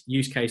biggest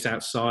use case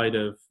outside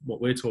of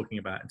what we're talking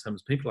about in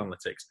terms of people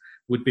analytics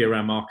would be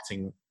around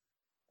marketing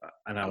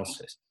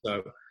analysis.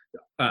 So,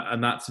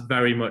 and that's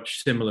very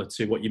much similar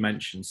to what you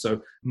mentioned. So,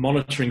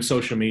 monitoring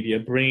social media,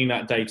 bringing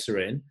that data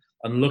in,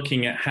 and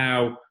looking at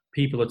how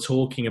people are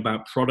talking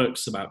about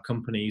products, about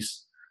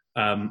companies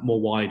more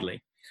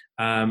widely.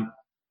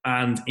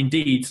 And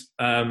indeed,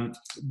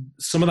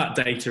 some of that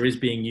data is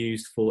being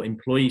used for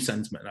employee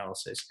sentiment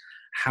analysis.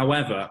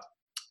 However,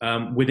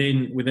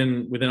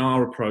 within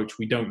our approach,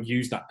 we don't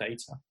use that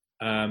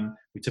data.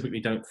 We typically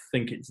don't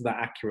think it's that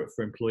accurate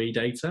for employee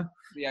data.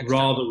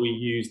 Rather, we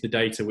use the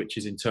data which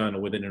is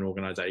internal within an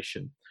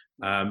organization.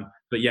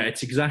 But yeah,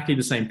 it's exactly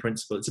the same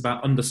principle. It's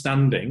about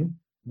understanding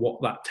what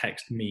that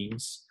text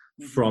means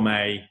from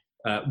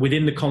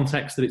within the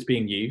context that it's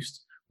being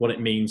used, what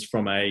it means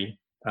from a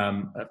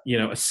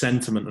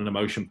sentiment and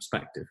emotion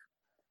perspective.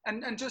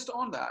 And just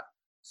on that,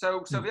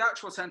 so the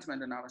actual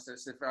sentiment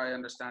analysis, if I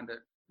understand it,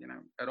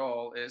 at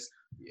all, is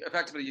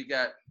effectively you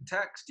get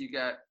text, you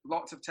get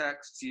lots of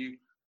texts, you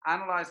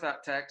analyze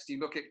that text, you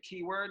look at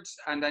keywords,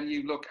 and then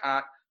you look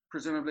at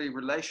presumably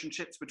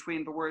relationships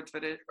between the words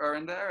that are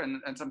in there,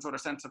 and some sort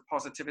of sense of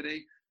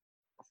positivity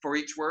for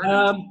each word.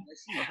 How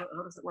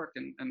does it work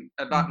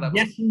at that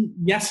level?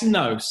 Yes and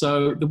no.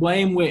 So the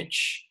way in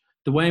which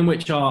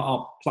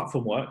our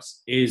platform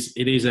works is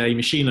it is a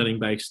machine learning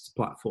based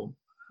platform.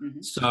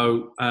 Mm-hmm.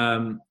 So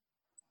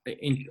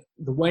in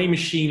the way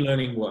machine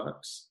learning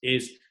works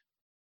is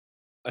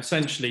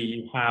essentially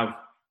you have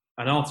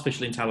an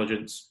artificial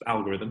intelligence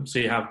algorithm. So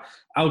you have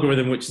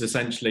algorithm, which is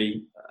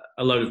essentially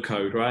a load of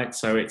code, right?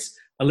 So it's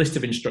a list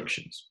of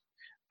instructions.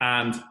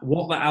 And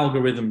what the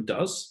algorithm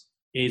does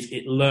is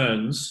it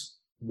learns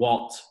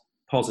what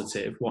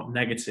positive, what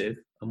negative,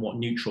 and what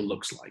neutral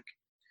looks like.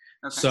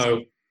 Okay.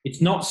 So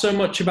it's not so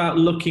much about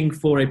looking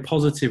for a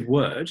positive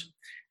word.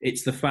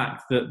 It's the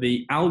fact that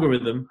the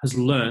algorithm has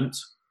learnt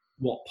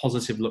what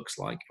positive looks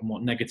like and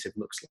what negative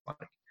looks like.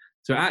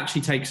 So it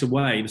actually takes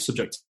away the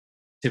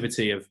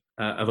subjectivity of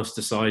us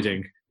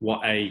deciding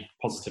what a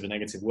positive and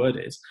negative word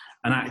is.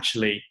 And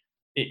actually,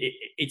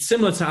 it's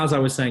similar to, as I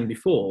was saying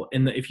before,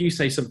 in that if you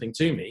say something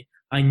to me,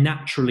 I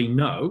naturally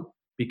know,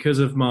 because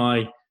of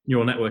my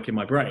neural network in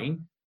my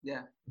brain,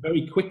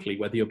 very quickly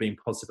whether you're being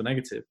positive or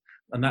negative.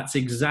 And that's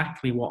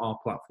exactly what our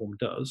platform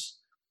does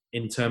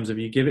in terms of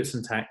you give it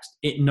some text,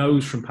 it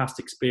knows from past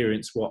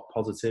experience what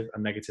positive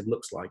and negative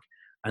looks like,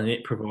 and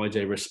it provides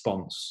a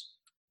response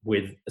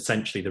with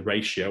essentially the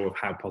ratio of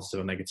how positive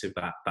or negative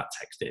that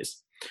text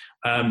is.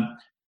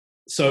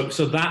 So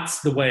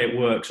that's the way it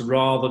works,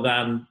 rather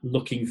than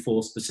looking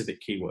for specific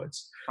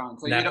keywords. Fine.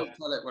 So you don't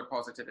tell it what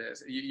positive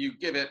is. You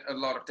give it a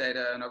lot of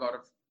data and a lot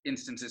of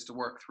instances to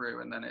work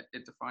through, and then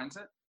it defines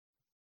it?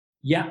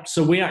 Yeah,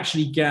 so we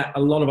actually get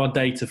a lot of our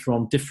data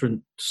from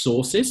different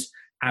sources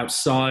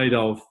outside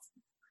of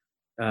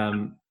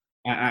the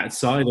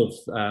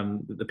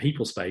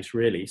people space,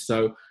 really.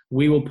 So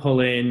we will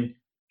pull in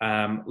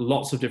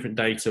lots of different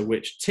data,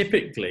 which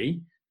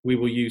typically we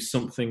will use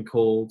something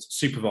called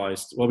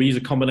supervised. Well, we use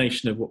a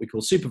combination of what we call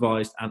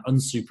supervised and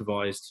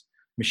unsupervised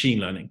machine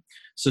learning.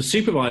 So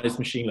supervised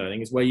machine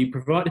learning is where you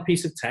provide a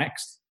piece of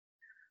text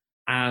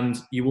and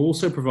you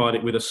also provide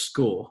it with a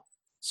score.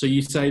 So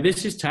you say,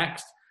 this is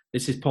text,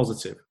 this is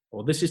positive,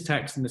 or this is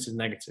text and this is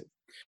negative.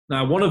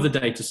 Now, one of the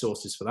data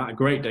sources for that, a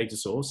great data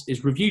source,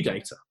 is review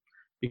data.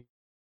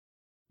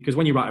 Because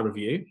when you write a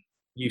review,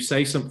 you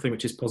say something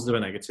which is positive or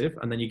negative,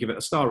 and then you give it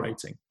a star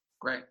rating.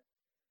 Great.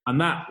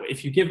 And that,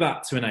 if you give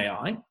that to an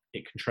AI,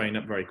 it can train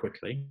up very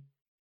quickly,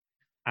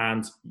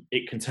 and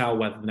it can tell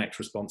whether the next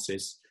response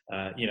is,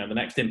 the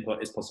next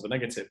input is positive or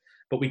negative.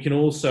 But we can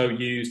also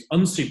use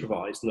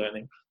unsupervised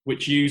learning,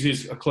 which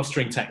uses a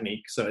clustering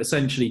technique. So it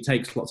essentially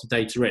takes lots of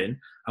data in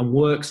and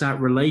works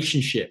out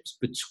relationships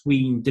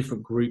between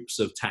different groups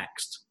of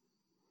text.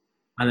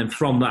 And then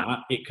from that,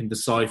 it can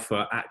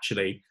decipher,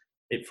 actually,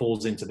 it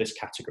falls into this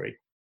category.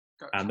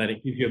 Gotcha. And then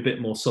it gives you a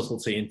bit more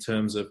subtlety in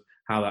terms of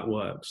how that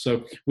works.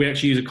 So we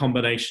actually use a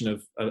combination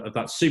of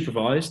that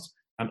supervised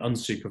and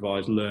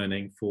unsupervised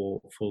learning for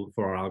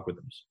our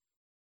algorithms.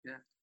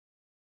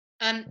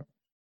 Yeah.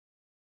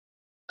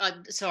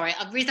 Sorry,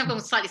 the reason I've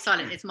gone slightly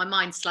silent is my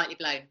mind's slightly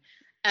blown.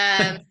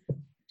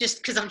 Just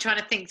because I'm trying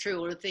to think through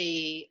all of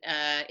the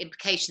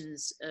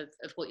implications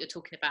of what you're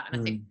talking about.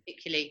 And I think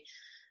particularly,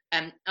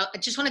 I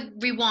just want to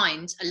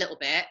rewind a little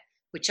bit,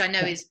 which I know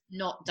is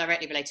not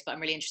directly related, but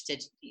I'm really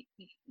interested.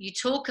 You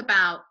talk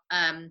about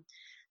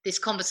this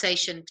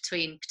conversation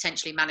between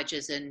potentially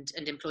managers and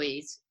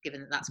employees,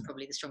 given that that's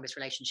probably the strongest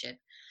relationship.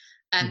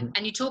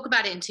 And you talk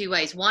about it in two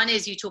ways. One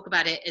is you talk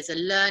about it as a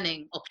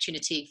learning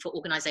opportunity for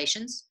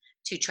organizations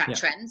to track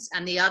trends.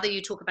 And the other,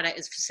 you talk about it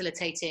as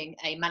facilitating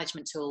a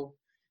management tool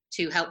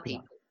to help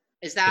people.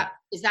 Is that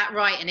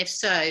right? And if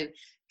so,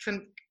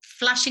 from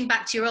flashing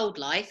back to your old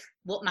life,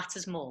 what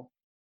matters more?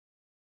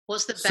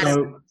 What's the best,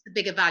 what's the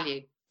bigger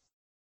value?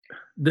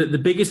 The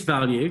biggest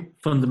value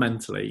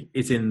fundamentally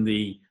is in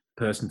the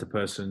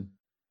person-to-person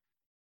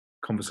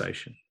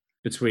conversation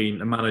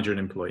between a manager and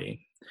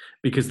employee,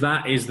 because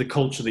that is the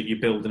culture that you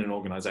build in an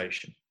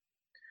organization.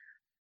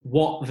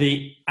 What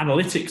the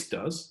analytics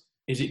does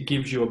is it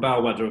gives you a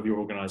bellwether of your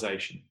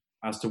organization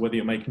as to whether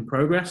you're making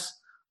progress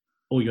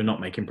or you're not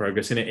making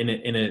progress in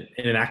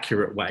an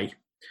accurate way.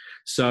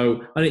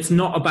 So, and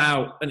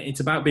it's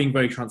about being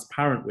very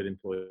transparent with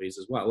employees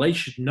as well. They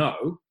should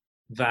know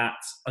that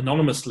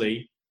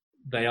anonymously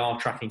they are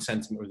tracking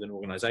sentiment within an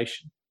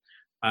organization.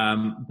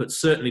 But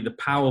certainly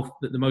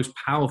the most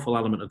powerful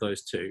element of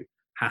those two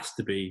has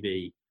to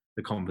be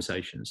the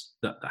conversations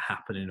that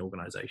happen in an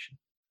organization,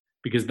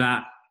 because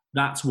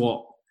that's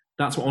what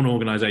an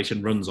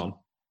organization runs on.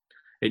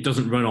 It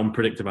doesn't run on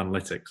predictive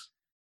analytics.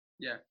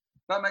 Yeah,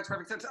 that makes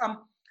perfect sense.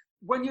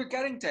 When you're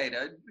getting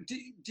data,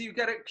 do you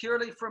get it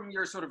purely from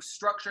your sort of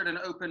structured and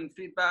open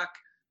feedback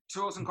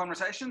tools and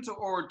conversations,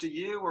 or do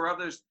you or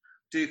others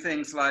do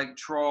things like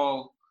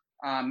trawl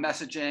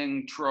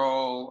messaging,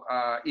 trawl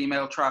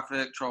email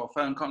traffic, trawl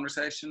phone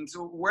conversations?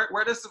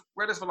 Where does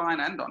the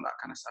line end on that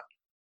kind of stuff?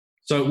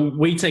 So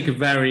we take a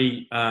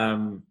very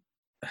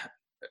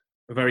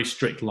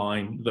strict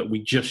line that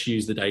we just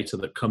use the data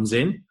that comes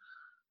in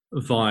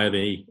via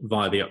the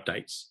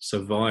updates.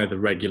 So via the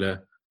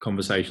regular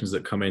conversations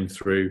that come in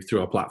through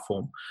our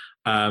platform.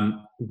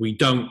 We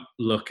don't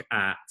look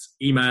at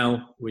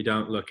email. We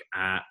don't look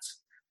at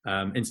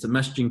instant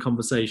messaging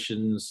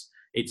conversations.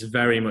 It's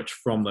very much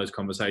from those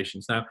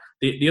conversations. Now,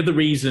 the other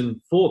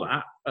reason for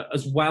that,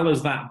 as well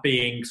as that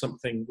being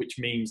something which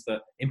means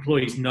that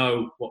employees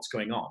know what's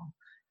going on,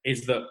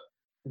 is that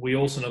we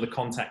also know the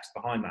context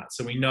behind that.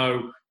 So we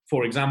know,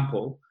 for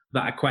example,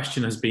 that a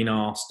question has been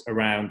asked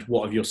around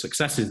what are your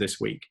successes this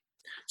week.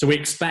 So we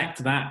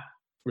expect that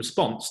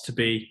response to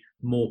be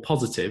more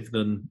positive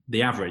than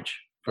the average,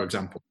 for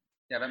example.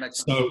 Yeah, that makes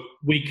sense. So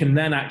we can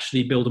then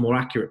actually build a more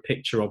accurate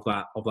picture of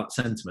that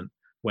sentiment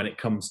when it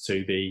comes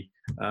to the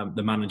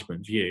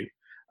management view.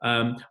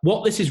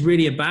 What this is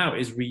really about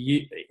is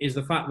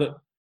the fact that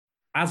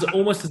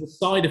almost as a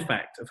side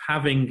effect of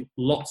having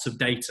lots of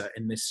data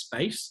in this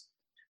space,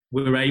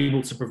 we're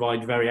able to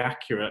provide very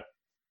accurate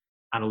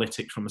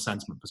analytics from a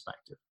sentiment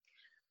perspective.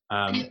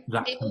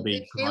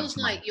 It feels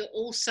like you're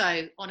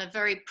also on a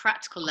very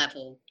practical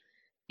level.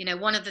 You know,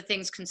 one of the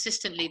things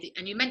consistently,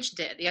 and you mentioned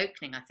it at the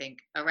opening, I think,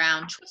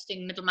 around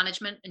trusting middle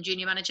management and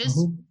junior managers.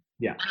 Mm-hmm.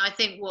 Yeah. And I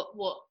think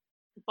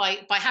by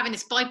having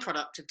this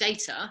byproduct of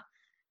data,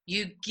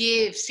 you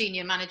give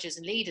senior managers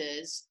and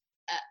leaders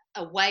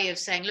a way of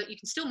saying, look, you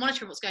can still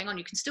monitor what's going on.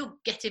 You can still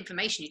get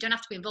information. You don't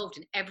have to be involved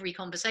in every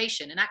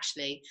conversation. And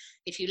actually,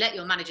 if you let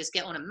your managers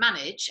get on and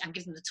manage and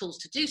give them the tools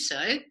to do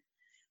so,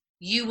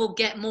 you will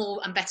get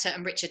more and better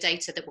and richer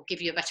data that will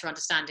give you a better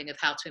understanding of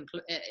how to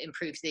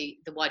improve the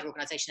wider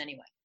organization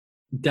anyway.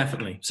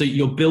 Definitely. So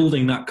you're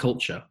building that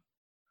culture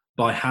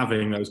by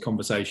having those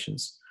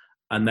conversations.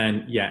 And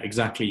then, yeah,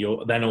 exactly.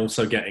 You're then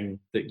also getting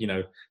the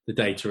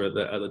data at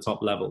the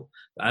top level.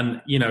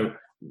 And,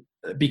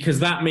 because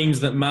that means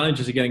that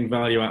managers are getting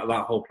value out of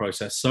that whole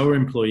process. So are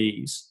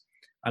employees.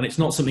 And it's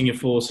not something you're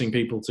forcing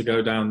people to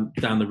go down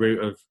the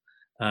route of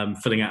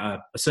filling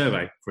out a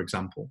survey, for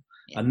example.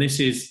 Yeah. And this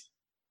is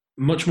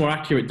much more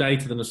accurate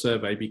data than a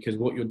survey, because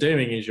what you're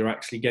doing is you're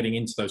actually getting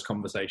into those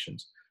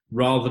conversations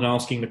rather than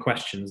asking the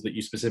questions that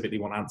you specifically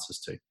want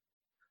answers to.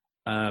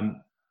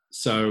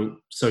 So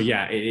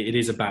yeah, it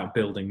is about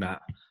building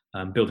that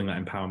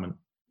empowerment.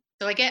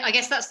 So I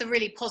guess that's the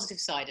really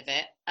positive side of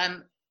it.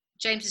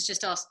 James has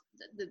just asked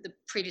the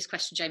previous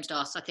question. James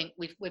asked, I think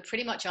we're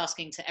pretty much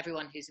asking to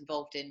everyone who's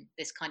involved in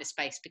this kind of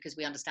space, because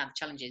we understand the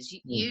challenges.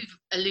 You've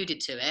alluded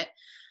to it.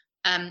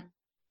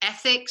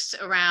 Ethics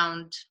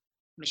around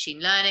machine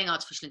learning,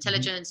 artificial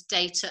intelligence,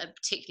 data,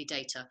 particularly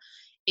data,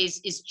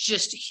 is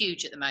just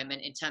huge at the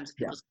moment in terms of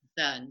people's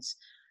concerns.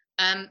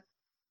 I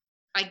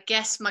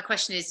guess my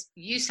question is,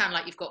 you sound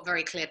like you've got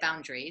very clear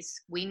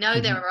boundaries. We know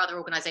there are other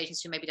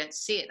organizations who maybe don't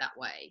see it that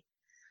way.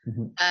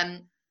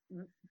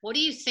 What do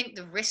you think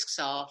the risks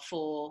are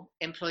for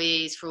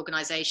employees, for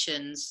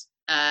organizations,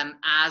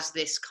 as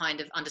this kind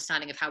of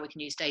understanding of how we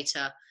can use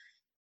data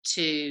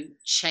to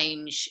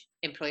change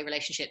employee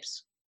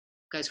relationships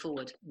goes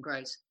forward and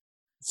grows?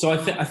 So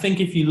I think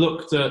if you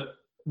looked at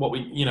what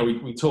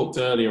we talked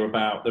earlier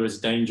about, there is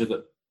danger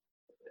that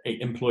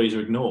employees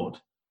are ignored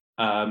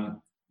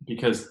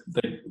because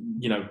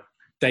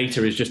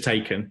data is just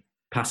taken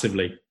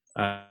passively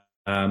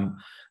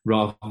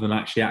rather than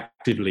actually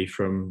actively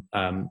from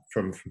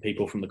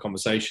people from the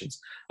conversations.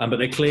 But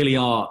there clearly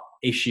are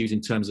issues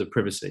in terms of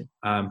privacy.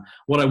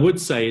 What I would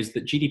say is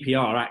that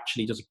GDPR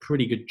actually does a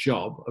pretty good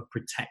job of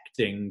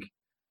protecting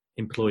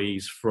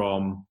employees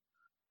from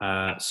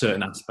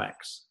certain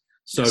aspects.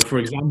 So, for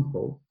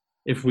example,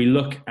 if we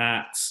look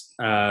at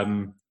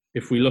profiling,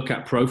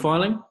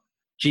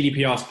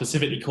 GDPR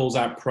specifically calls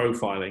out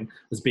profiling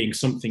as being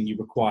something you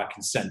require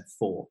consent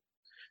for.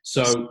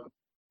 So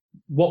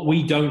what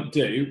we don't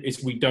do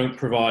is we don't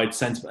provide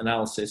sentiment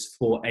analysis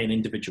for an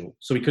individual.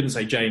 So we couldn't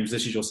say, James,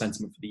 this is your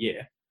sentiment for the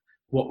year.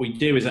 What we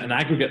do is at an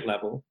aggregate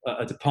level,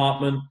 a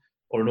department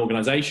or an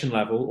organization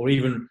level, or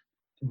even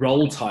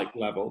role type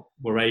level,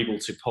 we're able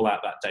to pull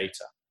out that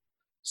data.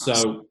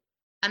 So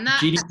and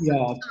that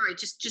GDPR. Sorry,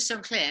 just so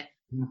I'm clear,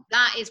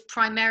 that is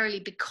primarily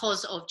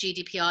because of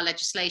GDPR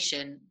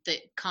legislation that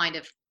kind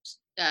of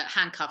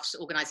handcuffs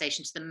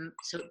organisations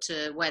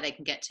to where they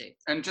can get to.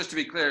 And just to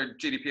be clear,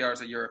 GDPR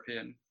is a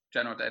European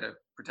General Data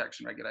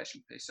Protection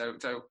Regulation piece. So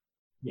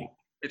yeah,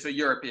 it's a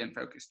European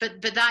focus.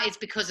 But that is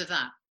because of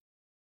that.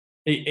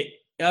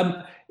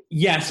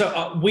 Yeah.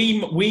 So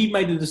we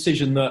made a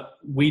decision that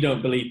we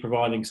don't believe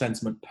providing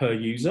sentiment per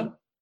user.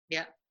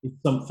 Yeah. Is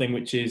something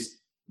which is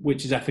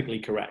ethically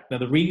correct. Now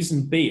the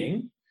reason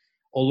being,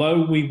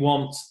 although we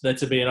want there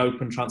to be an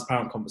open,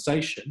 transparent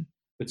conversation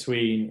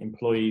between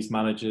employees,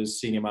 managers,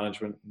 senior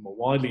management, and more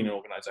widely in an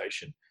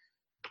organisation,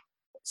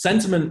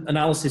 sentiment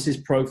analysis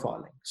is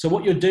profiling. So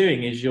what you're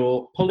doing is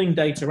you're pulling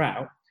data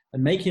out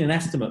and making an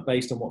estimate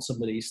based on what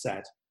somebody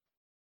said.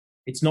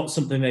 It's not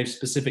something they've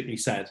specifically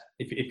said,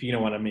 if you know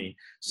what I mean.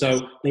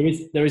 So there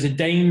is a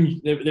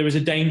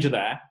danger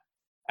there,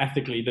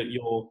 ethically, that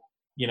you're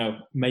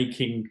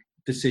making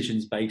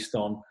decisions based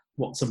on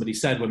what somebody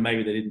said when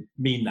maybe they didn't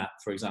mean that,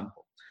 for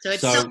example. So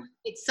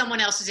it's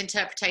someone else's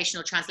interpretation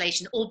or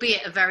translation,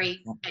 albeit a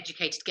very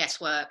educated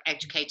guesswork,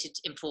 educated,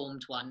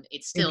 informed one.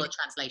 It's still a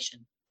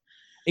translation.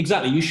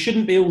 Exactly. You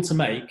shouldn't be able to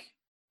make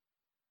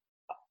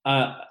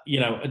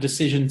a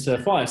decision to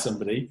fire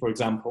somebody, for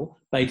example,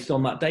 based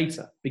on that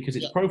data, because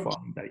it's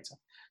profiling data.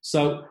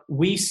 So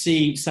we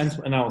see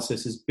sentiment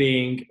analysis as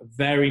being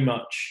very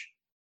much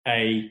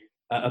a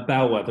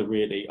bellwether,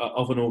 really,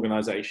 of an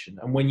organization.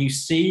 And when you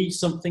see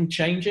something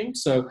changing,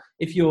 so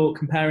if you're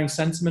comparing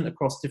sentiment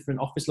across different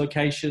office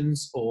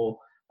locations or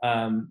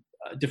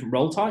different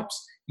role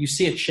types, you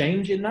see a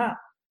change in that,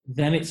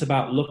 then it's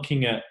about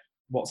looking at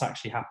what's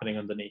actually happening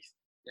underneath,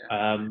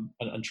 and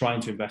trying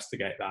to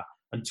investigate that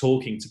and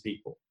talking to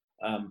people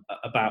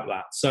about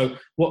that. So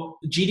what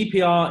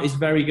GDPR is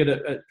very good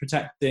at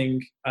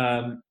protecting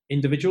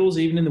individuals,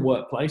 even in the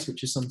workplace,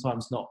 which is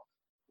sometimes not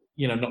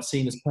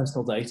seen as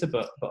personal data,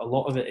 but a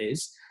lot of it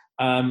is,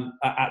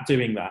 at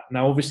doing that.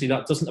 Now, obviously,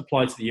 that doesn't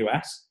apply to the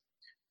US,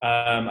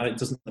 and it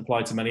doesn't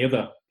apply to many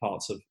other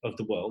parts of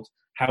the world.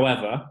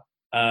 However,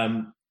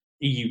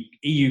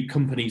 EU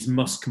companies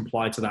must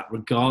comply to that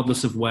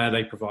regardless of where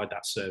they provide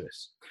that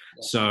service.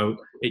 So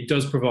it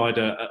does provide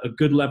a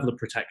good level of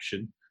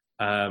protection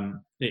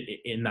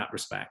in that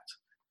respect.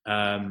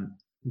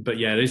 But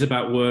yeah, it is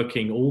about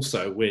working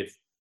also with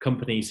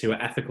companies who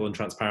are ethical and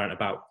transparent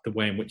about the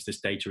way in which this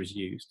data is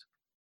used.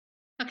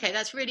 Okay,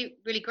 that's really,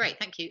 really great.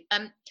 Thank you.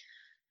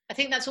 I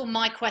think that's all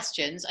my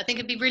questions. I think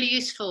it'd be really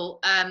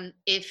useful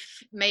if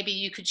maybe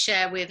you could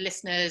share with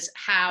listeners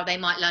how they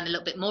might learn a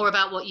little bit more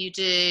about what you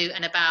do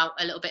and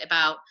a little bit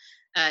about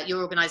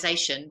your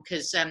organisation,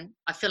 because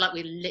I feel like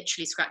we're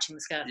literally scratching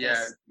the surface.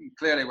 Yeah,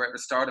 clearly we're at the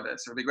start of it,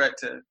 so it'd be great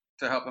to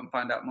help them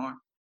find out more.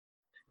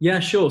 Yeah,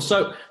 sure.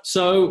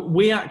 So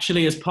we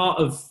actually, as part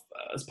of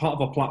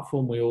our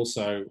platform, we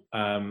also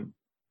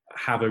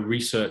have a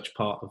research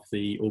part of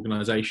the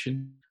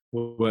organisation.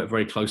 We work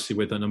very closely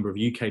with a number of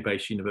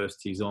UK-based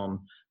universities on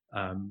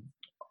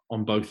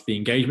both the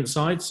engagement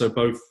side, so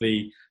both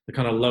the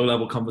kind of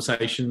low-level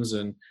conversations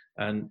and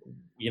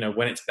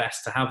when it's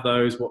best to have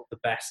those, what the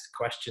best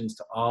questions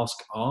to ask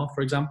are,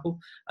 for example,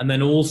 and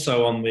then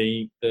also on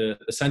the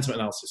sentiment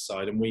analysis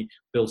side, and we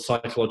build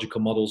psychological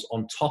models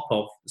on top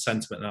of the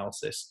sentiment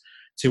analysis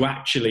to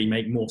actually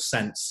make more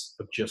sense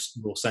of just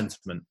raw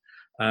sentiment.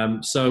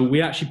 So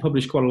we actually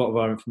publish quite a lot of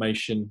our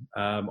information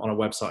on our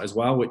website as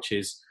well, which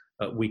is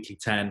at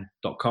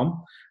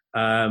weekly10.com.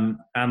 And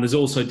there's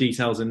also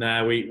details in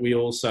there. We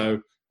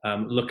also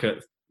look at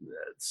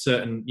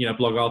certain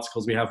blog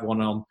articles. We have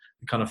one on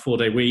the kind of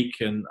 4-day week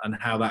and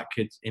how that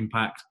could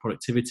impact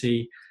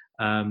productivity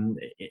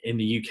in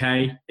the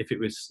UK if it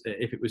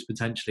was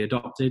potentially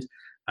adopted,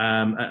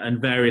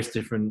 and various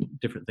different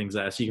things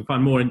there. So you can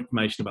find more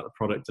information about the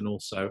product and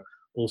also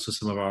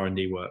some of our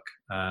R&D work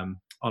on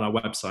our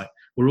website.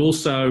 We're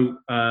also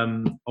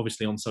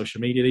obviously on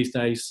social media these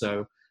days,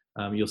 so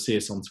you'll see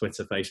us on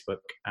Twitter, Facebook,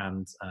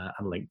 and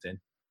LinkedIn.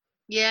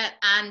 Yeah,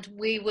 and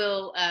we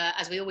will,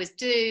 as we always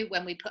do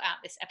when we put out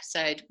this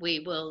episode, we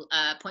will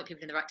point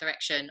people in the right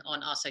direction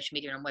on our social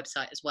media and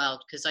website as well,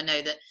 because I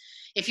know that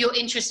if you're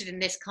interested in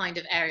this kind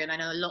of area, and I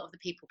know a lot of the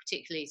people,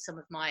 particularly some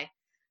of my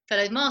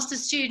fellow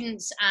master's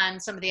students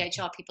and some of the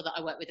HR people that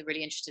I work with, are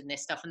really interested in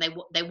this stuff, and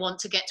they want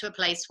to get to a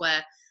place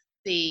where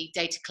the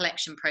data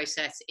collection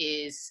process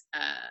is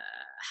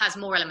has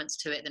more elements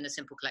to it than a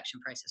simple collection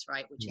process,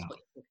 right? Which is what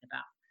you're talking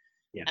about.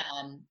 Yeah.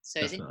 So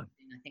it's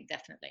interesting, I think,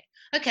 definitely.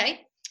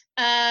 Okay.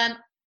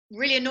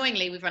 Really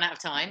annoyingly, we've run out of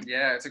time.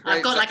 Yeah, it's a great.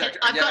 I've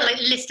got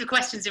a list of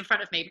questions in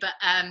front of me, but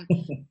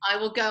I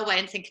will go away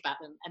and think about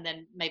them, and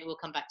then maybe we'll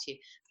come back to you.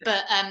 Yeah.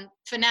 But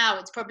for now,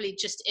 it's probably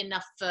just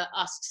enough for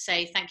us to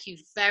say thank you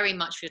very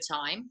much for your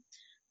time.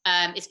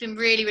 It's been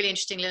really, really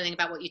interesting learning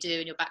about what you do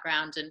and your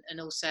background,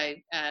 and also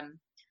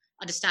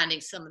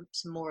understanding some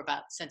more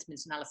about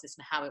sentiment analysis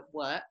and how it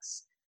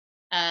works.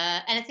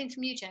 Anything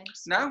from you,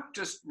 James? No,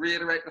 just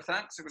reiterate the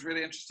thanks. It was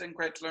really interesting.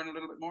 Great to learn a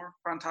little bit more.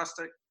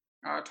 Fantastic.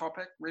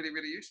 topic. Really,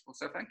 really useful.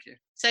 So thank you.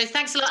 So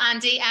thanks a lot,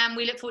 Andy, and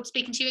we look forward to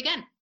speaking to you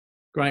again.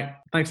 Great.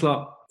 Thanks a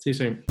lot. See you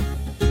soon.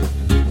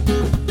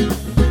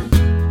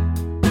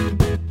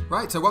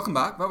 Right, so welcome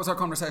back. That was our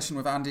conversation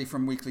with Andy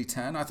from Weekly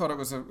 10. I thought it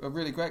was a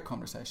really great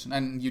conversation,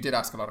 and you did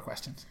ask a lot of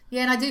questions.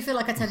 Yeah, and I do feel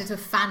like I turned into a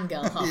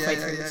fangirl halfway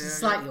through, which is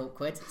slightly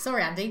awkward.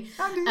 Sorry, Andy.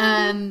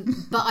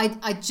 But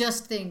I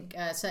just think,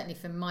 certainly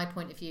from my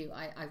point of view,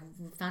 I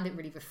found it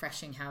really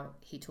refreshing how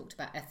he talked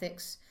about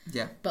ethics.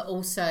 Yeah. But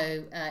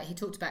also, he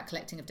talked about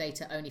collecting of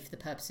data only for the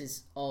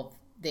purposes of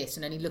this,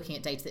 and only looking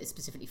at data that is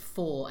specifically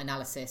for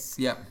analysis.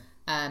 Yeah.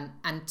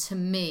 And to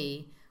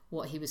me,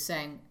 what he was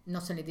saying,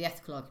 not only the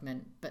ethical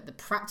argument, but the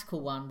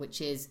practical one,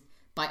 which is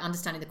by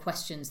understanding the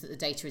questions that the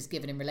data is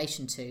given in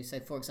relation to.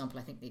 So, for example,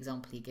 I think the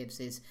example he gives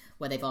is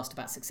where they've asked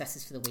about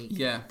successes for the week.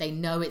 Yeah. They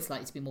know it's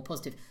likely to be more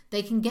positive.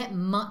 They can get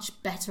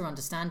much better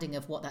understanding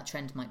of what that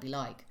trend might be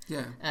like.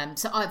 Yeah.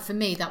 For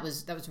me, that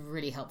was a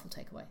really helpful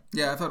takeaway.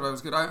 Yeah, I thought that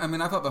was good.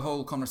 I thought the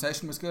whole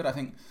conversation was good. I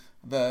think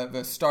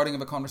the starting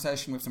of a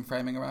conversation with some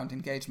framing around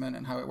engagement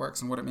and how it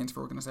works and what it means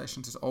for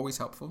organisations is always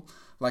helpful.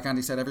 Like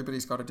Andy said,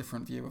 everybody's got a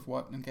different view of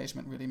what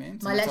engagement really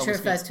means. My lecturer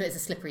refers to it as a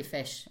slippery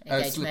fish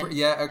engagement.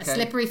 A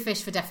slippery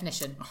fish for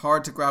definition.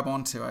 Hard to grab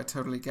onto. I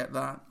totally get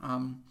that.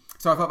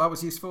 So I thought that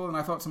was useful, and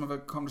I thought some of the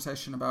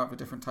conversation about the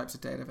different types of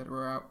data that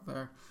were out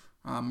there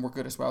were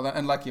good as well.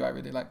 And like you, I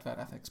really liked that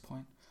ethics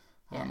point.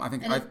 I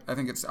think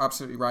it's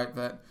absolutely right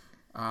that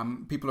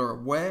people are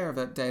aware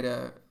that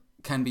data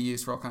can be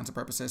used for all kinds of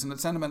purposes, and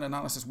that sentiment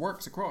analysis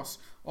works across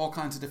all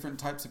kinds of different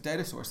types of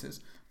data sources.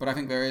 But I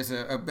think there is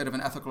a bit of an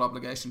ethical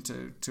obligation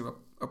to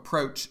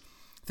approach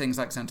things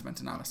like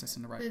sentiment analysis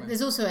in the right way.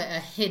 There's also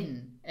a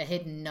hidden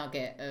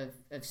nugget of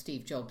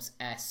Steve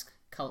Jobs-esque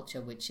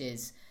culture, which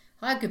is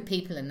hire good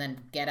people and then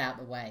get out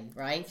the way,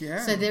 right?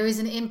 Yeah. So there is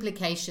an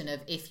implication of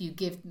if you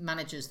give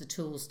managers the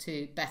tools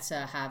to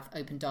better have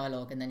open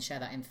dialogue and then share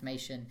that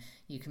information,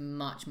 you can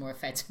much more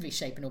effectively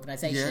shape an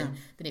organisation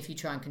than if you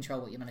try and control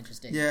what your managers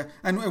do. Yeah,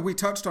 and we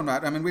touched on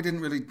that. I mean, we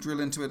didn't really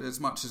drill into it as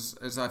much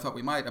as I thought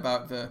we might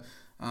about the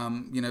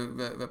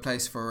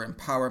place for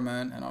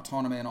empowerment and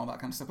autonomy and all that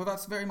kind of stuff. But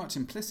that's very much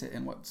implicit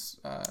in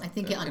what's I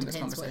think it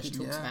underpins what he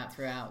talks about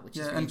throughout, which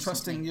is really and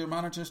trusting your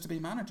managers to be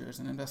managers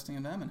and investing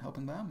in them and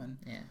helping them. And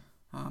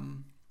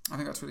I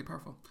think that's really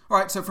powerful. All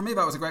right, so for me,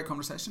 that was a great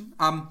conversation.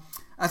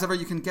 As ever,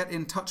 you can get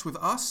in touch with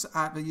us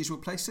at the usual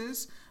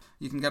places.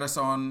 You can get us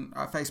on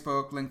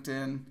Facebook,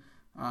 LinkedIn,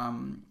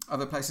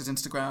 other places,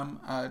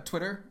 Instagram,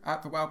 Twitter,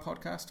 at The Wow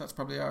Podcast. That's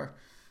probably our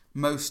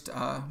most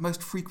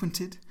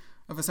frequented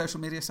of the social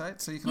media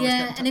sites. So you can always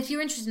get in touch. And if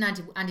you're interested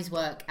in Andy's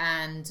work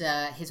and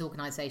his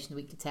organisation, the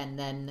Weekly 10,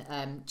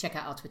 then check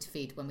out our Twitter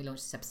feed when we launch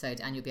this episode,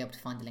 and you'll be able to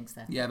find the links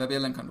there. Yeah, there'll be a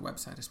link on the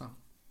website as well.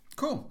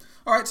 Cool.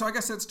 All right, so I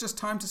guess it's just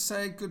time to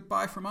say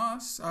goodbye from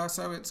us.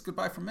 So it's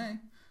goodbye from me.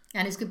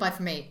 And it's goodbye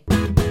from me.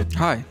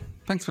 Hi.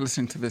 Thanks for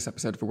listening to this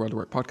episode of the World of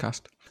Work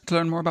podcast. To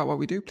learn more about what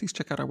we do, please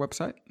check out our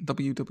website,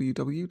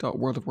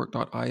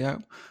 www.worldofwork.io,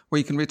 where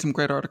you can read some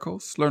great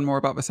articles, learn more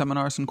about the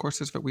seminars and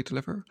courses that we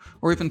deliver,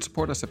 or even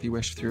support us if you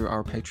wish through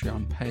our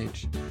Patreon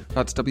page.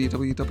 That's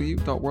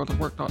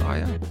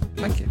www.worldofwork.io.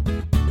 Thank you.